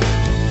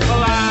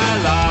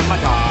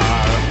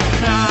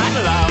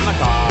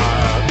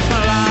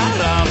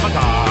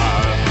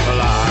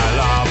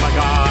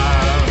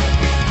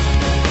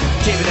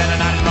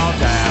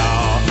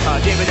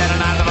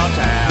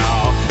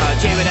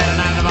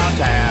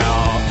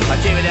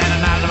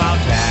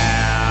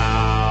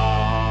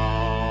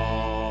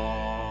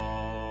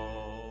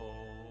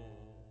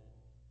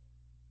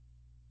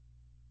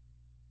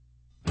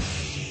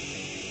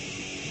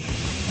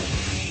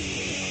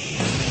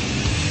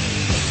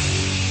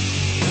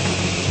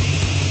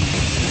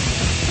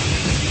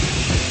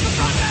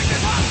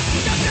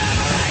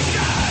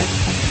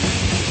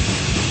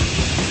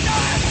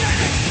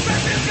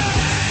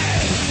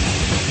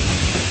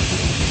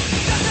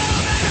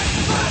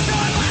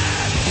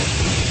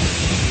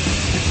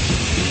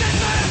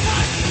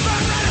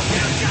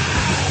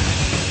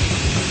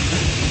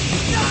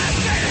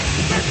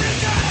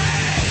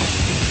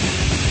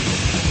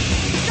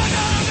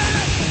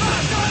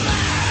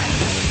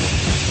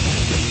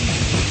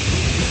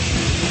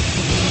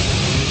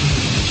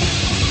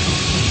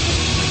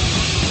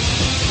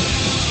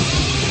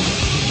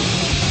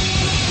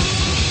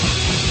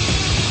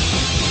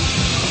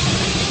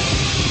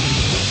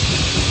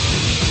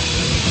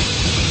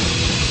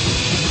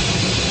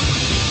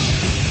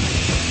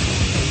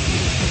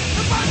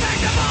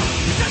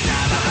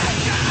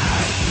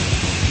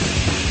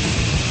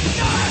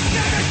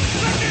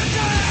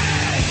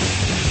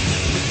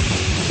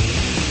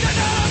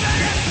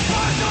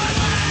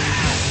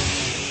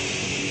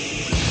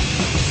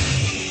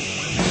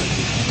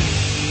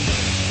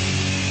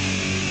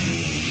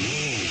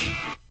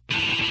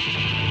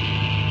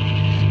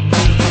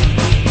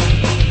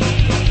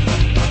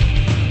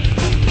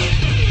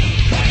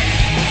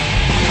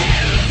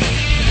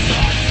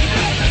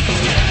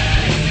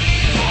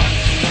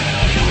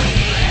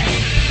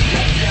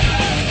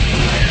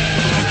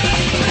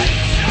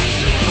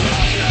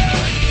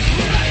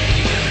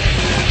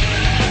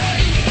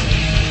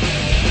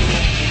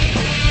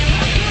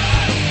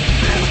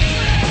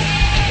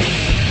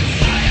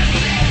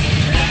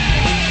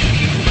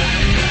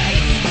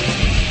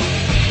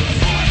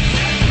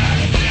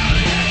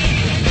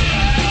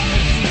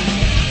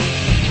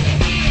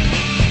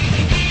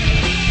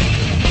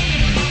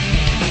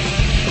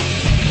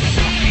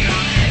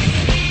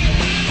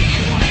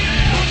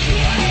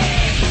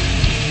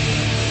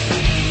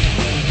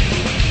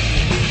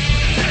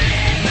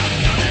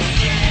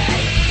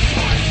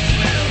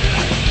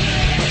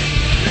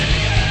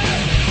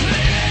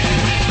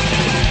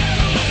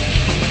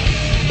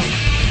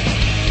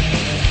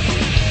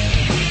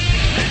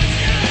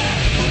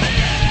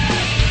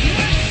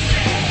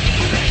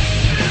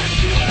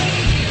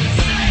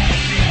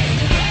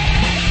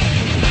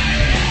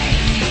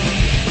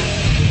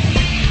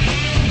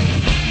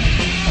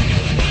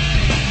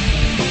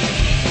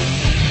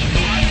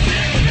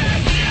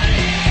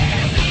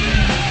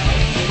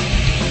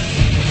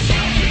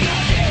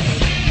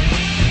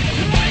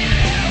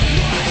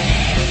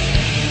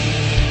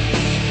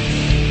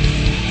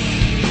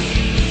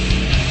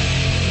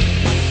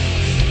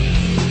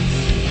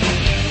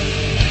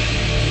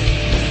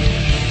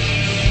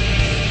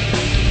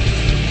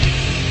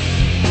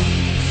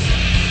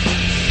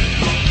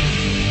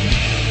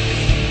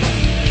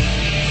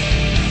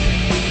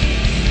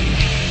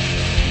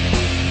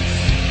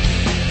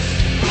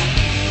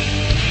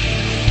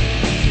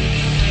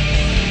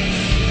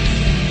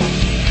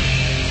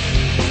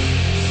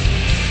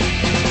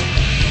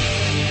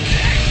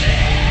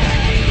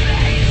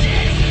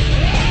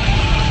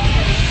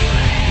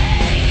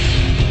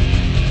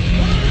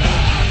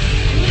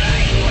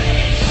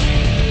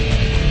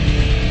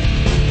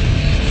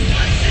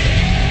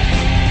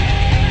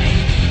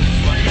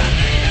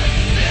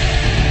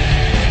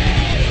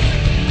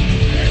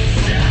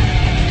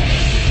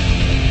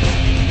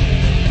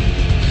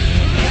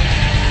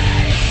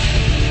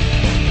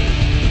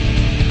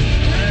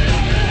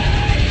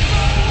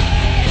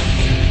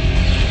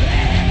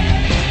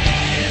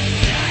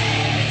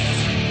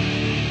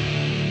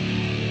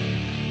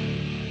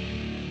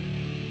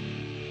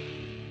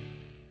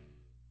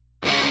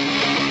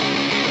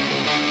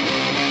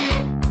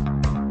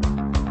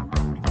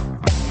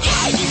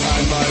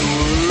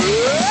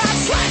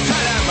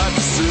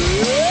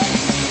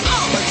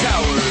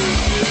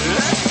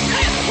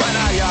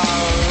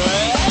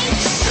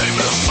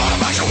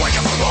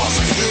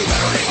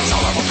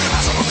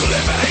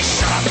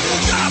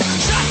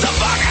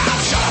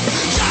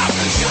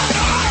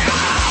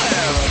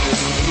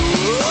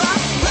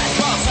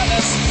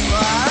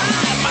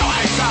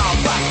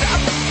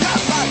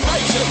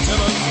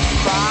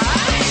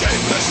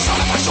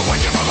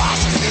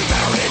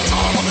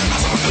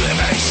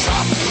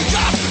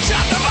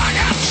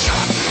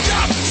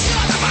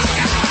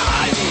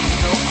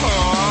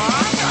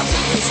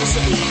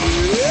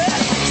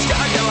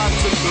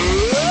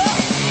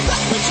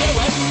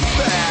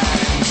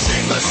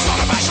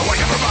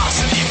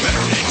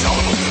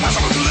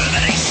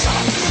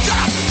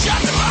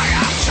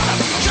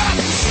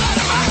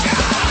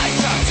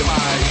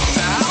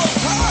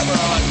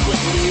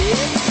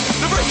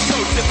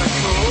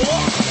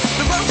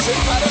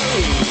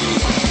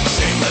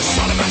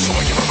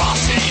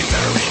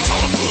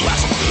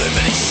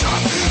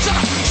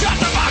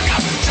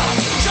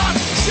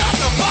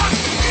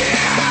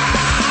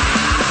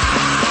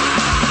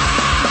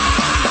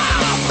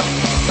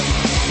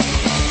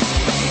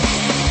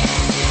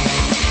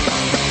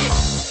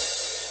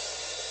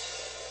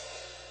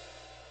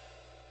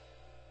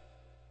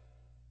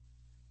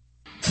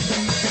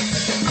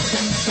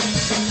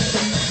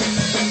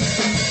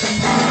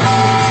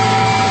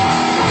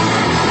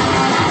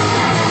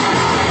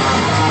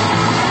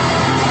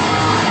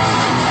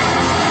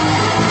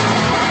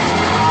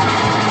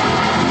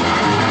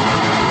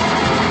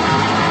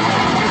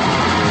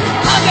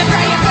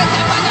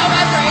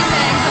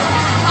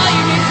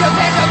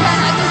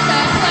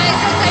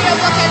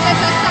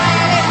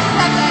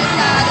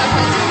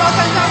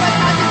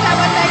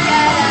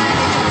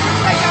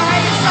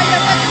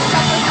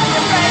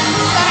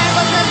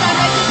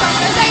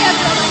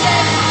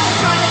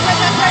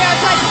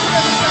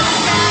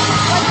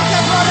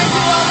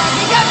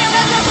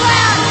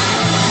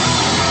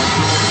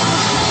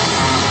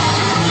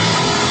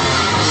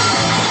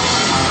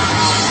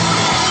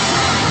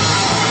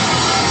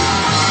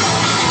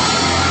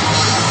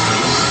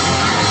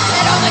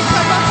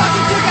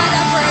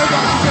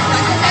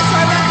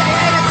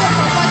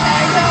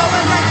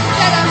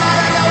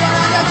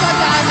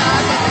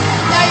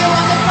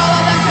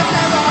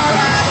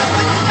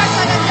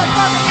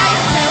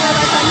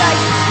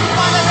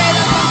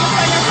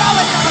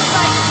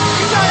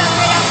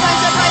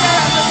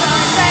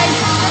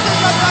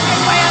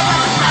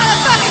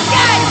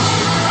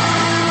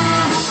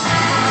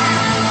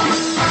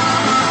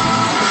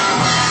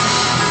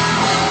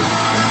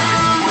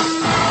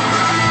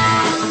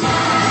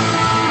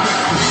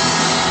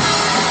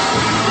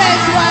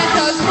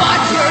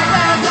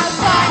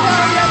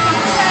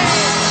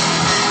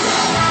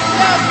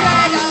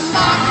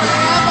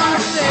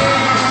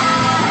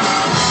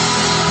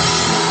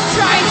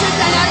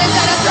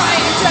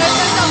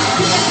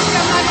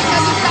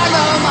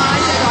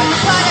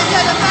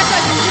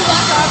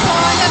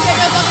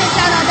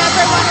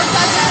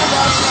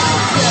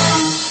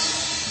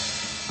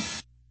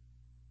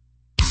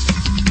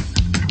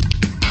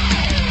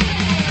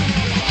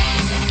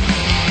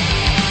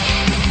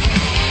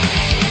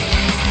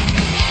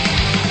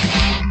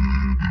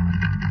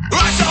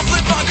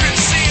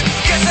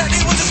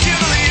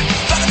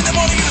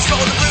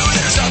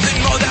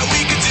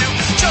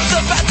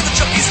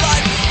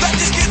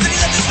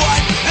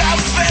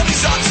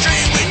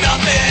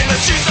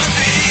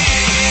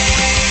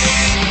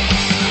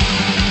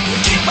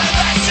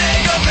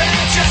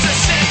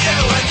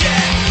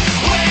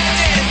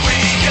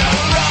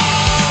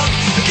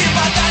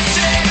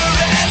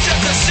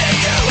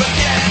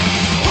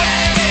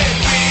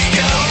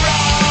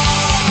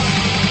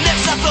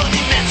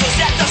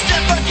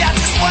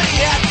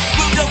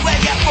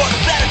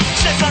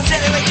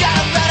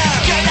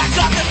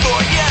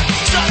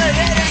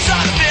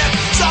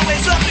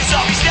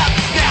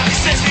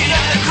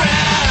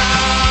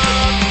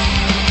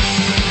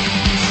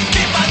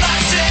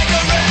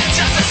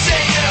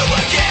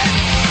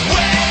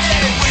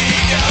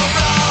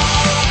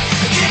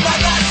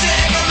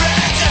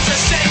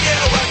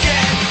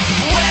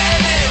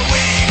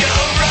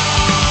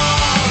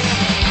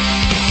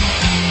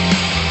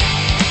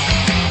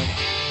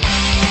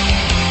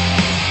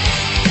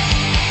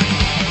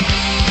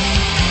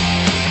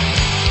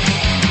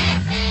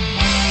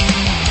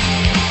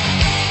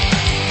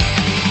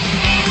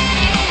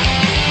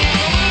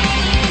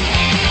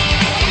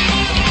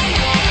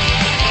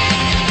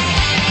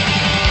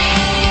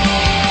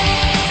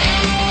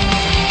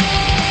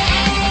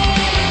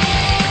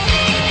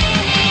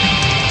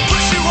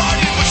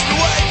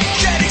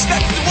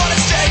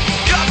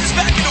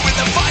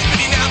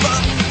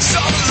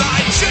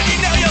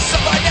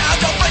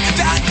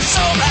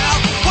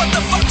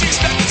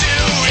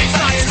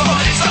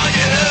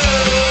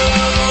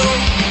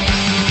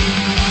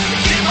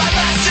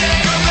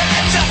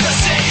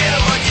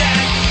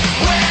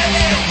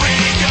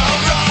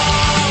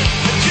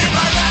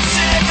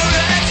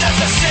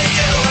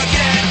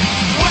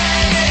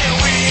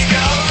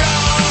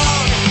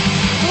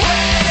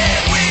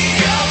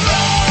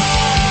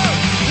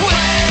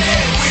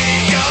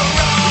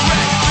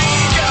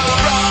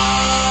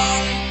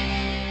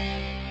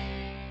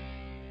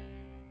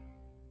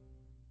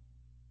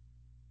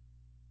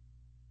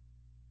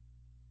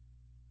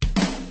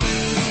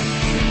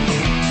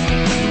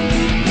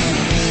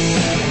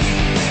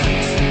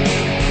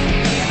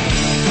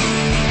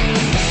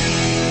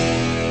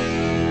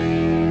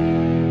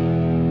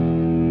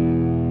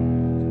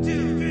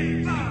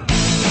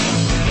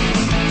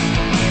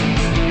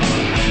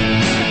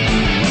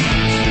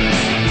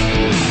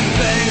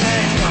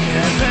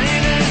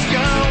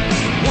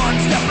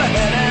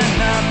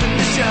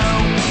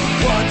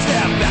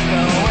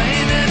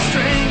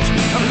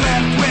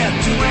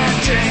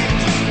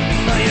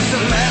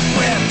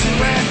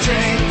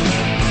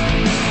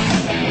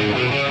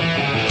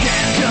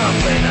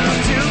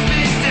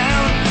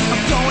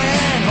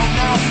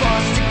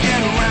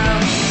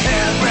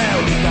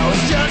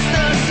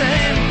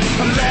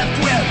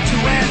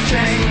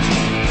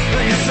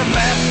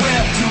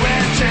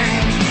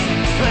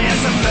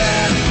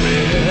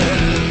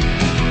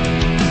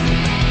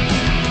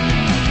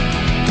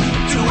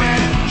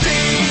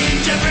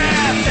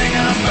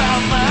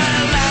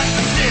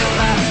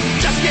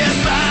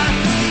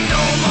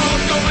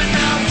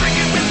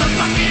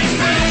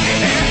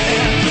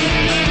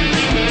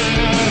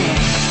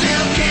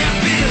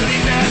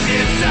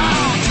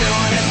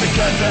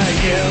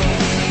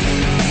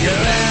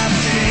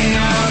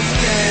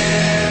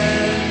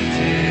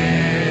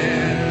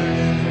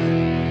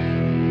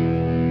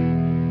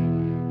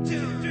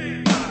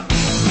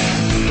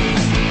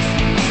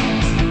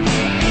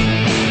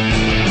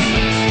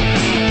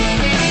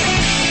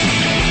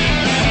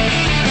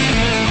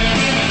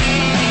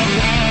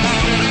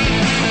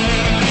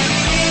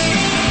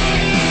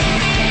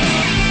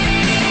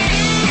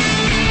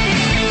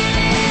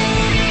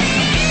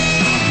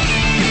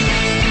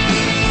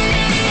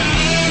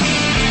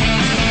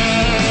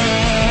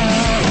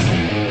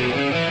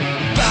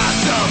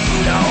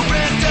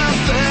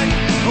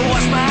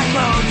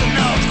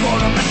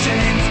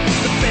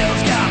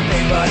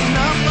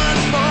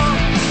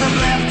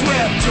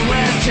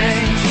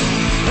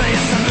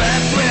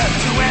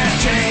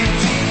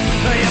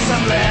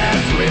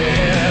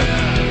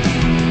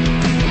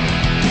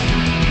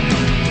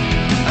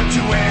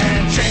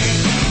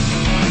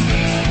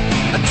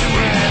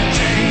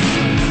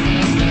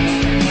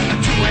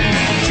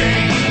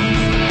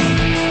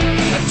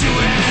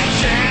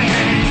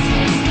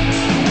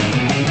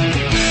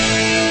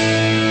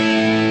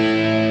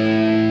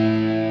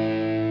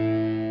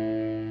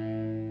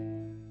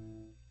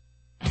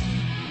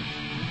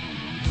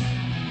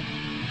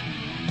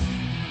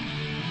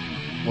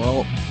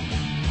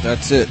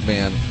 That's it,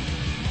 man.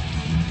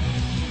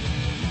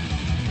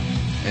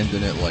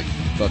 Ending it like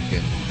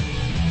fucking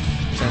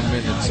 10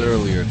 minutes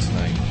earlier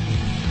tonight.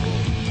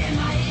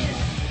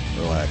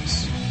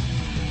 Relax.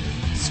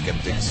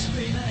 Skeptics.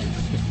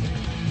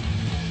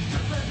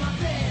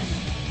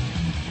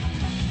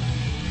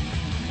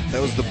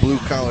 That was the Blue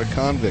Collar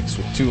Convicts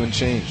with 2 and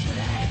Change.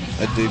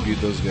 I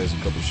debuted those guys a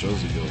couple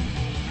shows ago.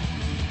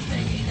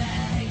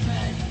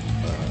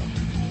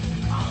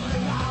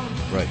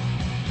 Right.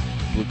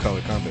 Blue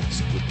Collar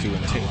Convicts with 2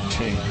 and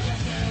Change.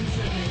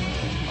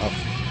 Off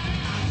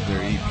their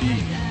EP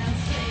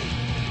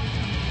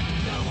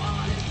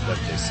that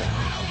they sent.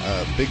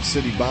 Big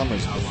City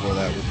Bombers before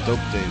that with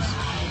Dope Days.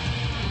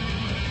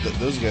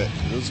 Those guys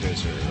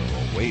are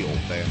a way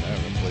old band. I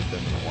haven't played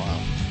them in a while,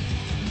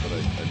 but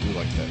I do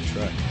like that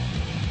track.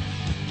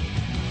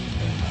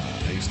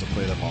 And I used to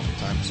play them all the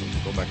time, so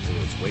go back to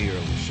those way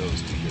early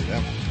shows to hear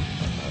them.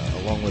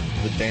 Along with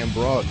the Damn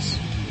Broads,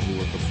 who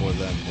were before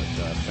them with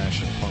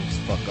Fashion Punk's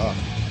Fuck Off.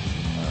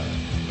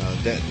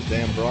 The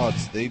Damn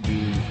Broads, they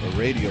do a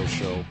radio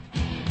show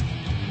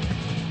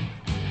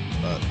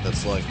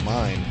that's like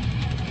mine,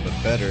 but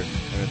better,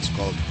 and it's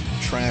called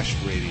Trash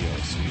Radio,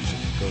 so you should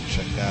go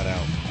check that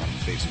out on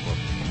Facebook.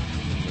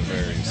 The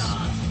various,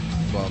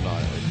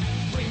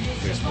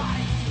 Facebook.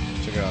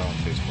 Check it out on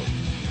Facebook.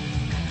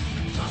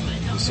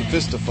 The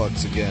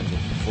Sophistifucks again,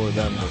 before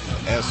them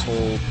with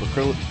Asshole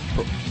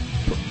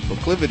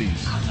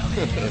Proclivities.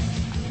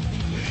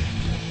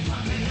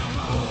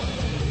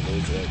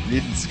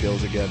 Reading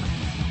skills again.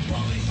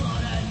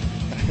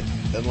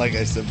 And like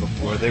I said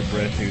before, they're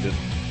brand new to.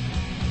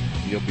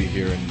 You'll be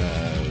hearing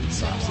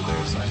songs of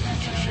theirs on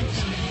future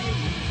shows.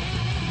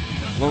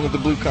 Along with the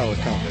Blue Collar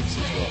Convicts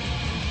as well,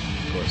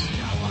 of course.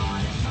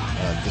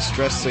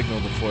 Distress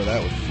Signal before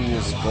that with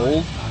Fool's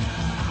Gold.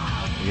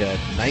 We had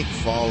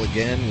Nightfall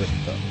again with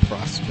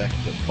Prospect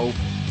of Hope.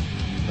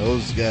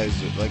 Those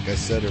guys, like I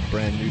said, are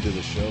brand new to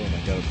the show, and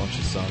I got a bunch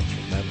of songs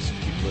from them, so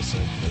keep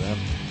listening to them.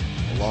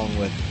 Along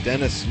with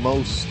Dennis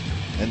Most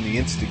and the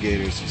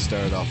Instigators, who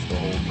started off the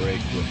whole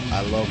break with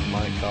I Love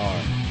My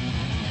Car.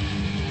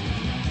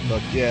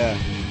 Fuck yeah.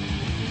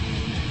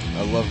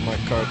 I love my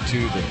car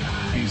too, the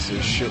piece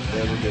of shit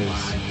that it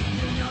is.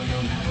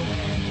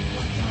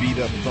 Beat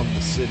up from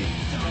the city.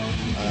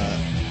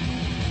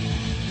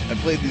 I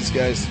played these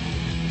guys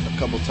a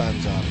couple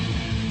times on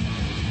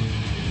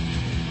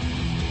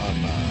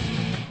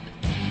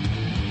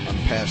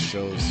past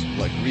shows,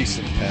 like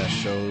recent past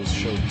shows,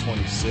 show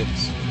 26. I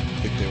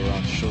think they were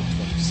on show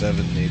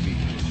 27, maybe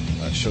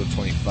show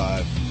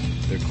 25.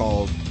 They're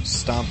called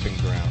Stomping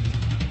Ground,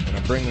 and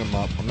I'm bringing them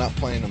up. I'm not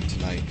playing them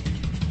tonight,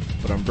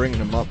 but I'm bringing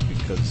them up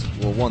because,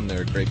 well, one,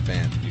 they're a great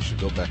band. You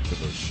should go back to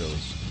those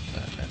shows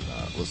and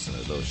listen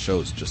to those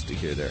shows just to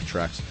hear their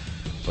tracks.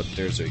 But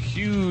there's a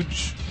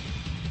huge,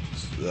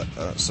 I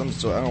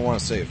don't want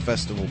to say a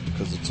festival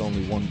because it's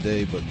only one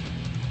day, but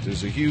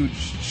there's a huge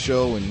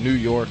show in New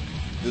York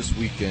this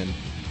weekend.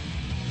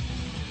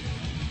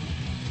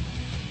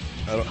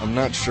 I'm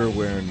not sure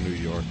where in New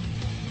York.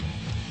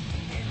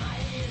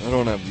 I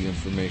don't have the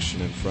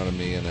information in front of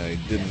me, and I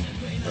didn't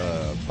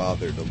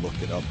bother to look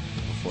it up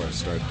before I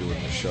started doing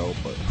the show.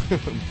 But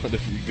but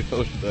if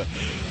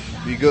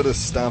you go to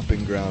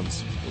Stomping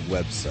Ground's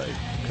website,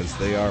 because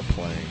they are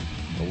playing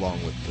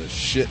along with the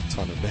shit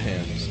ton of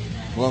bands,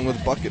 along with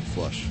Bucket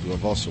Flush, who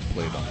I've also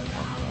played on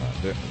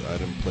I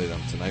didn't play them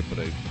tonight, but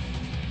I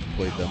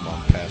played them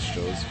on past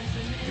shows,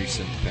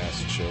 recent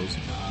past shows.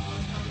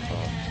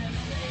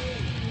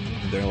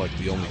 They're like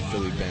the only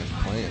Philly band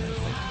playing, I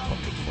think,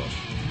 Bucket Flush.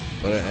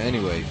 But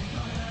anyway,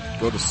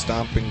 go to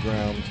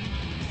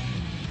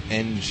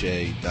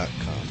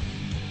stompingroundnj.com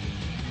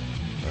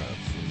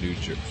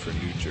for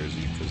New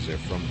Jersey, because they're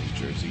from New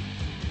Jersey.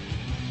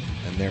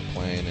 And they're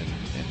playing, and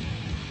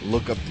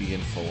look up the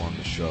info on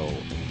the show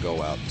and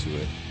go out to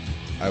it.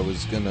 I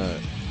was going to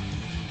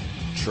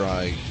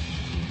try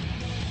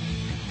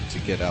to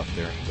get out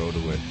there and go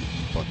to it,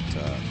 but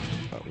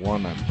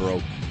one, I'm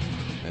broke,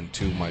 and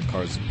two, my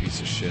car's a piece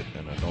of shit,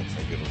 and I don't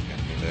think it'll get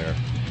me there.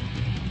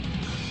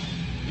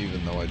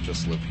 Even though I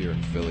just live here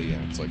in Philly,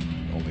 and it's like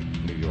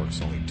New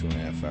York's only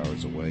 2.5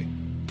 hours away.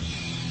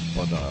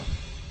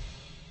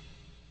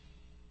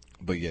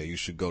 But yeah, you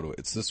should go to it.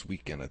 It's this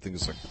weekend. I think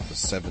it's like the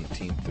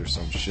 17th or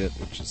some shit,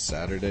 which is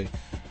Saturday.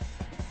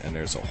 And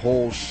there's a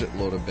whole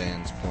shitload of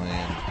bands playing,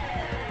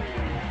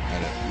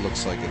 and it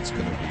looks like it's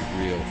gonna be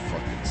real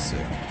fucking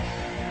sick.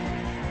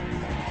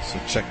 So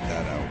check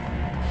that out.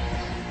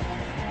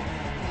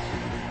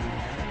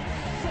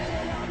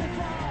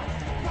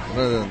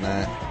 Other than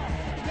that,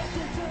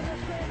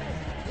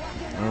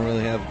 I don't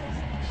really have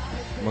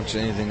much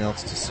anything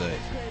else to say,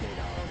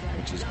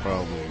 which is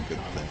probably a good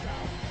thing.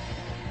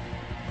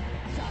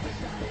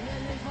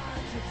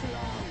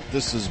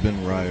 This has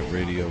been Riot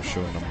Radio,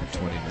 show number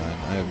 29.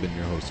 I have been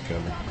your host,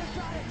 Kevin.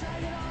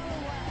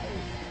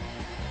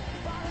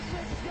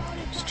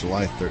 It's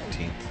July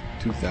 13th,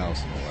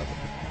 2011.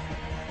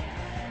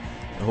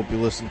 I hope you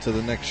listen to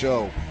the next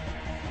show.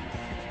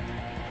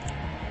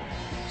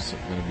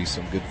 There's going to be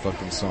some good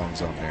fucking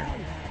songs on there.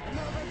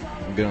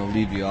 I'm going to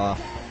leave you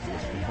off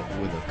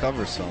with a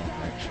cover song,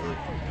 actually.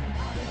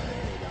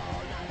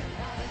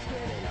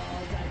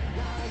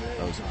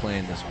 I was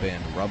playing this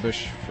band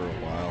Rubbish for a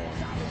while.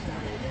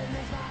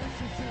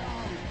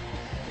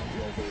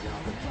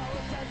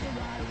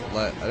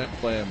 I didn't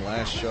play them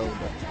last show, but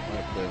I might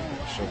have played them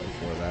the show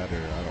before that, or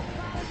I don't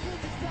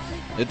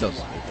know. It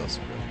doesn't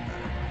really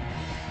matter.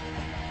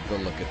 Go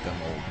look at them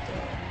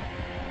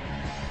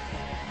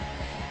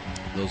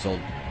those old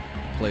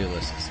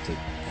playlists to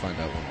find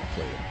out when I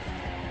played them.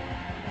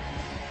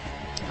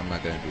 I'm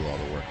not going to do all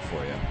the work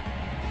for you.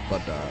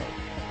 But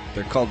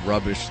they're called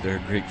Rubbish. They're a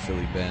great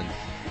Philly band.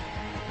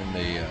 And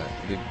they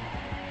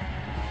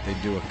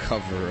do a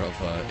cover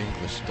of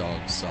English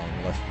Dog's song,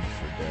 Left Me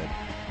for Dead.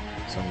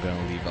 So I'm going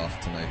to leave off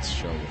tonight's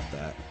show with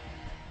that.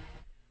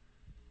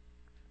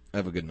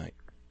 Have a good night.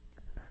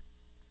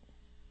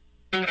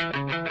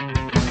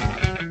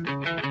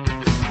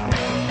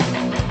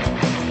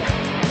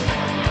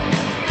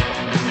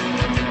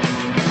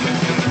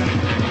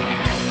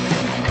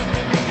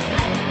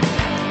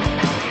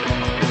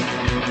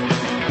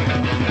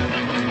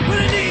 When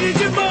I needed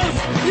you most,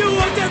 you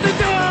walked out the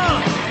door.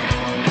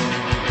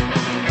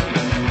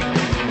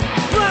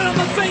 Blood on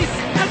my face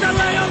as I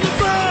lay on the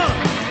floor.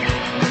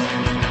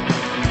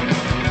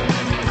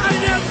 I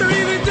never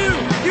even knew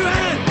you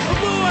had a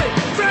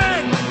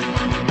boyfriend.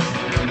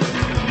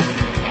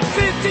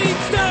 15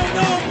 stone,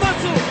 no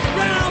muscle,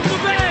 round the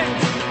bend.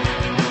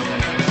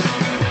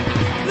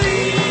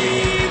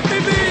 Leave me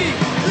be,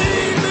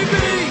 leave me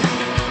be.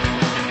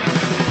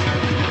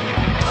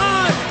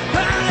 I've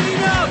had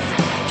enough,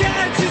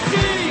 can't you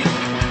see?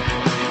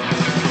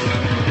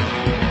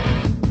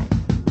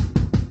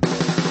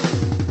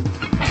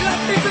 You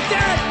left me for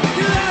dead,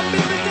 you left me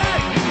for dead.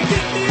 You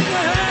kicked me in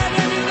the head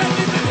and you left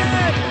me for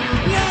dead.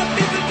 You left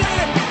me for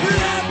dead, you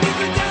left me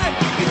for dead.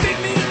 You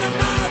kicked me in the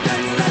mouth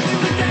and you left me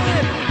for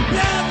dead.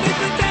 Left me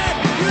for dead,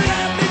 you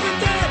left me for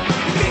dead.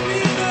 You kicked me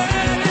in the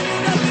head and you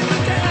left me for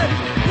dead.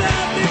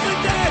 Left me for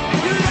dead,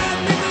 you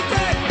left me for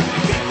dead.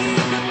 You kicked me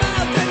in the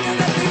mouth and you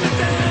left me for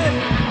dead.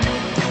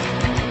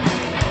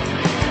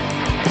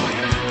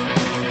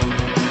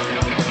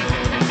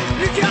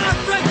 You can't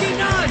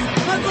recognize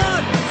my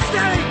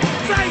blood-stained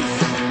face,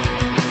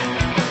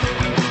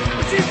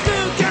 but you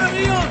still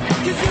carry on,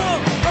 'cause you're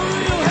a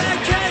real head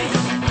case.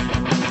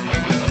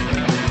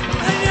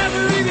 I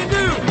never even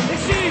knew that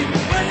she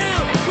went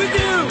out with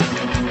you,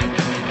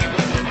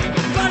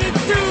 but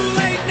it's too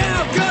late now,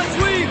 'cause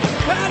we've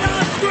had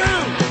our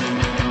screw.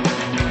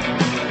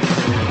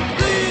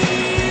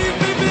 Leave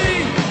me be,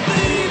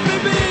 leave me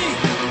be.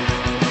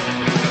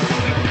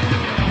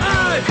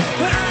 I've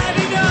had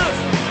enough,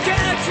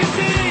 can't you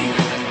see?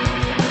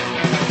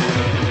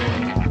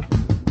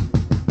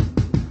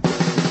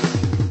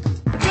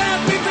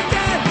 Left me for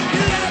dead,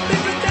 you left me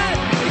for dead.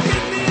 You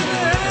kicked me in the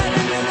head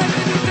and you left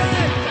me for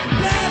dead.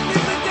 Left me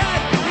for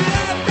dead, you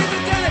left me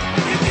for dead.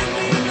 You kicked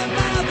me in the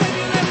mouth and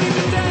you left me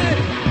for dead.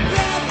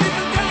 Left me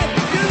for dead,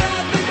 you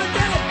left me for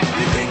dead.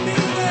 You kicked me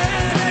in the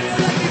head and you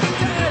left me for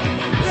dead.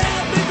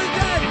 Left me for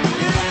dead,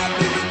 you left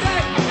me for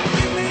dead. You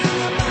kicked me in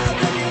the mouth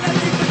and you left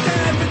me for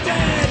dead, for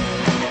dead.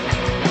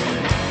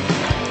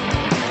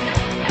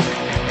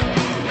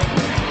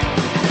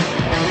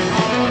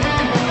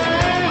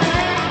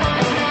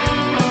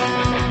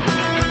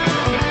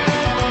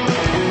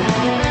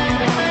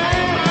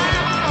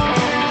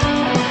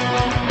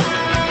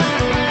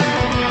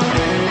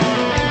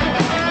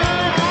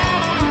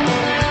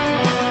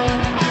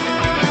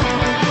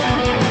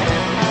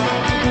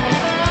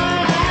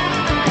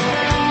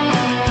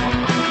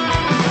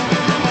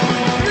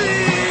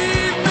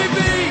 Leave me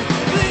be,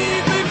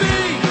 leave me be.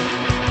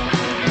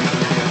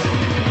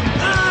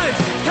 I've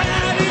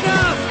had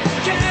enough,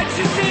 can't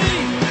you see?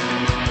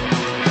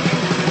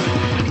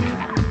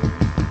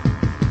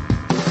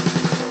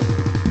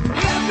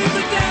 You left me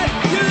for dead,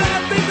 you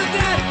left me for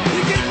dead.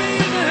 You kicked me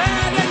in the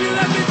head and you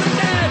left me for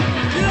dead.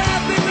 You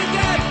left me for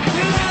dead,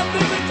 you left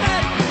me for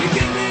dead. You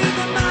kicked me in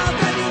the mouth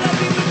and you left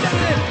me for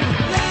dead.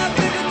 Left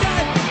me for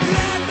dead, you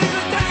left me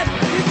for dead.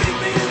 You kicked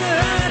me in the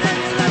head and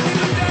you left me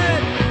for dead.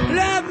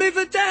 Left me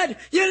for dead,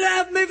 you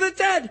left me for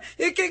dead.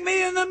 You kicked me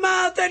in the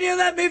mouth and you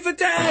left me for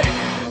dead.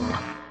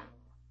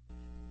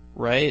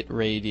 Riot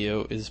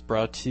Radio is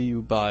brought to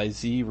you by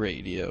Z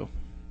Radio.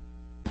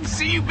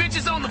 See you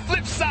bitches on the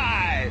flip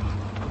side!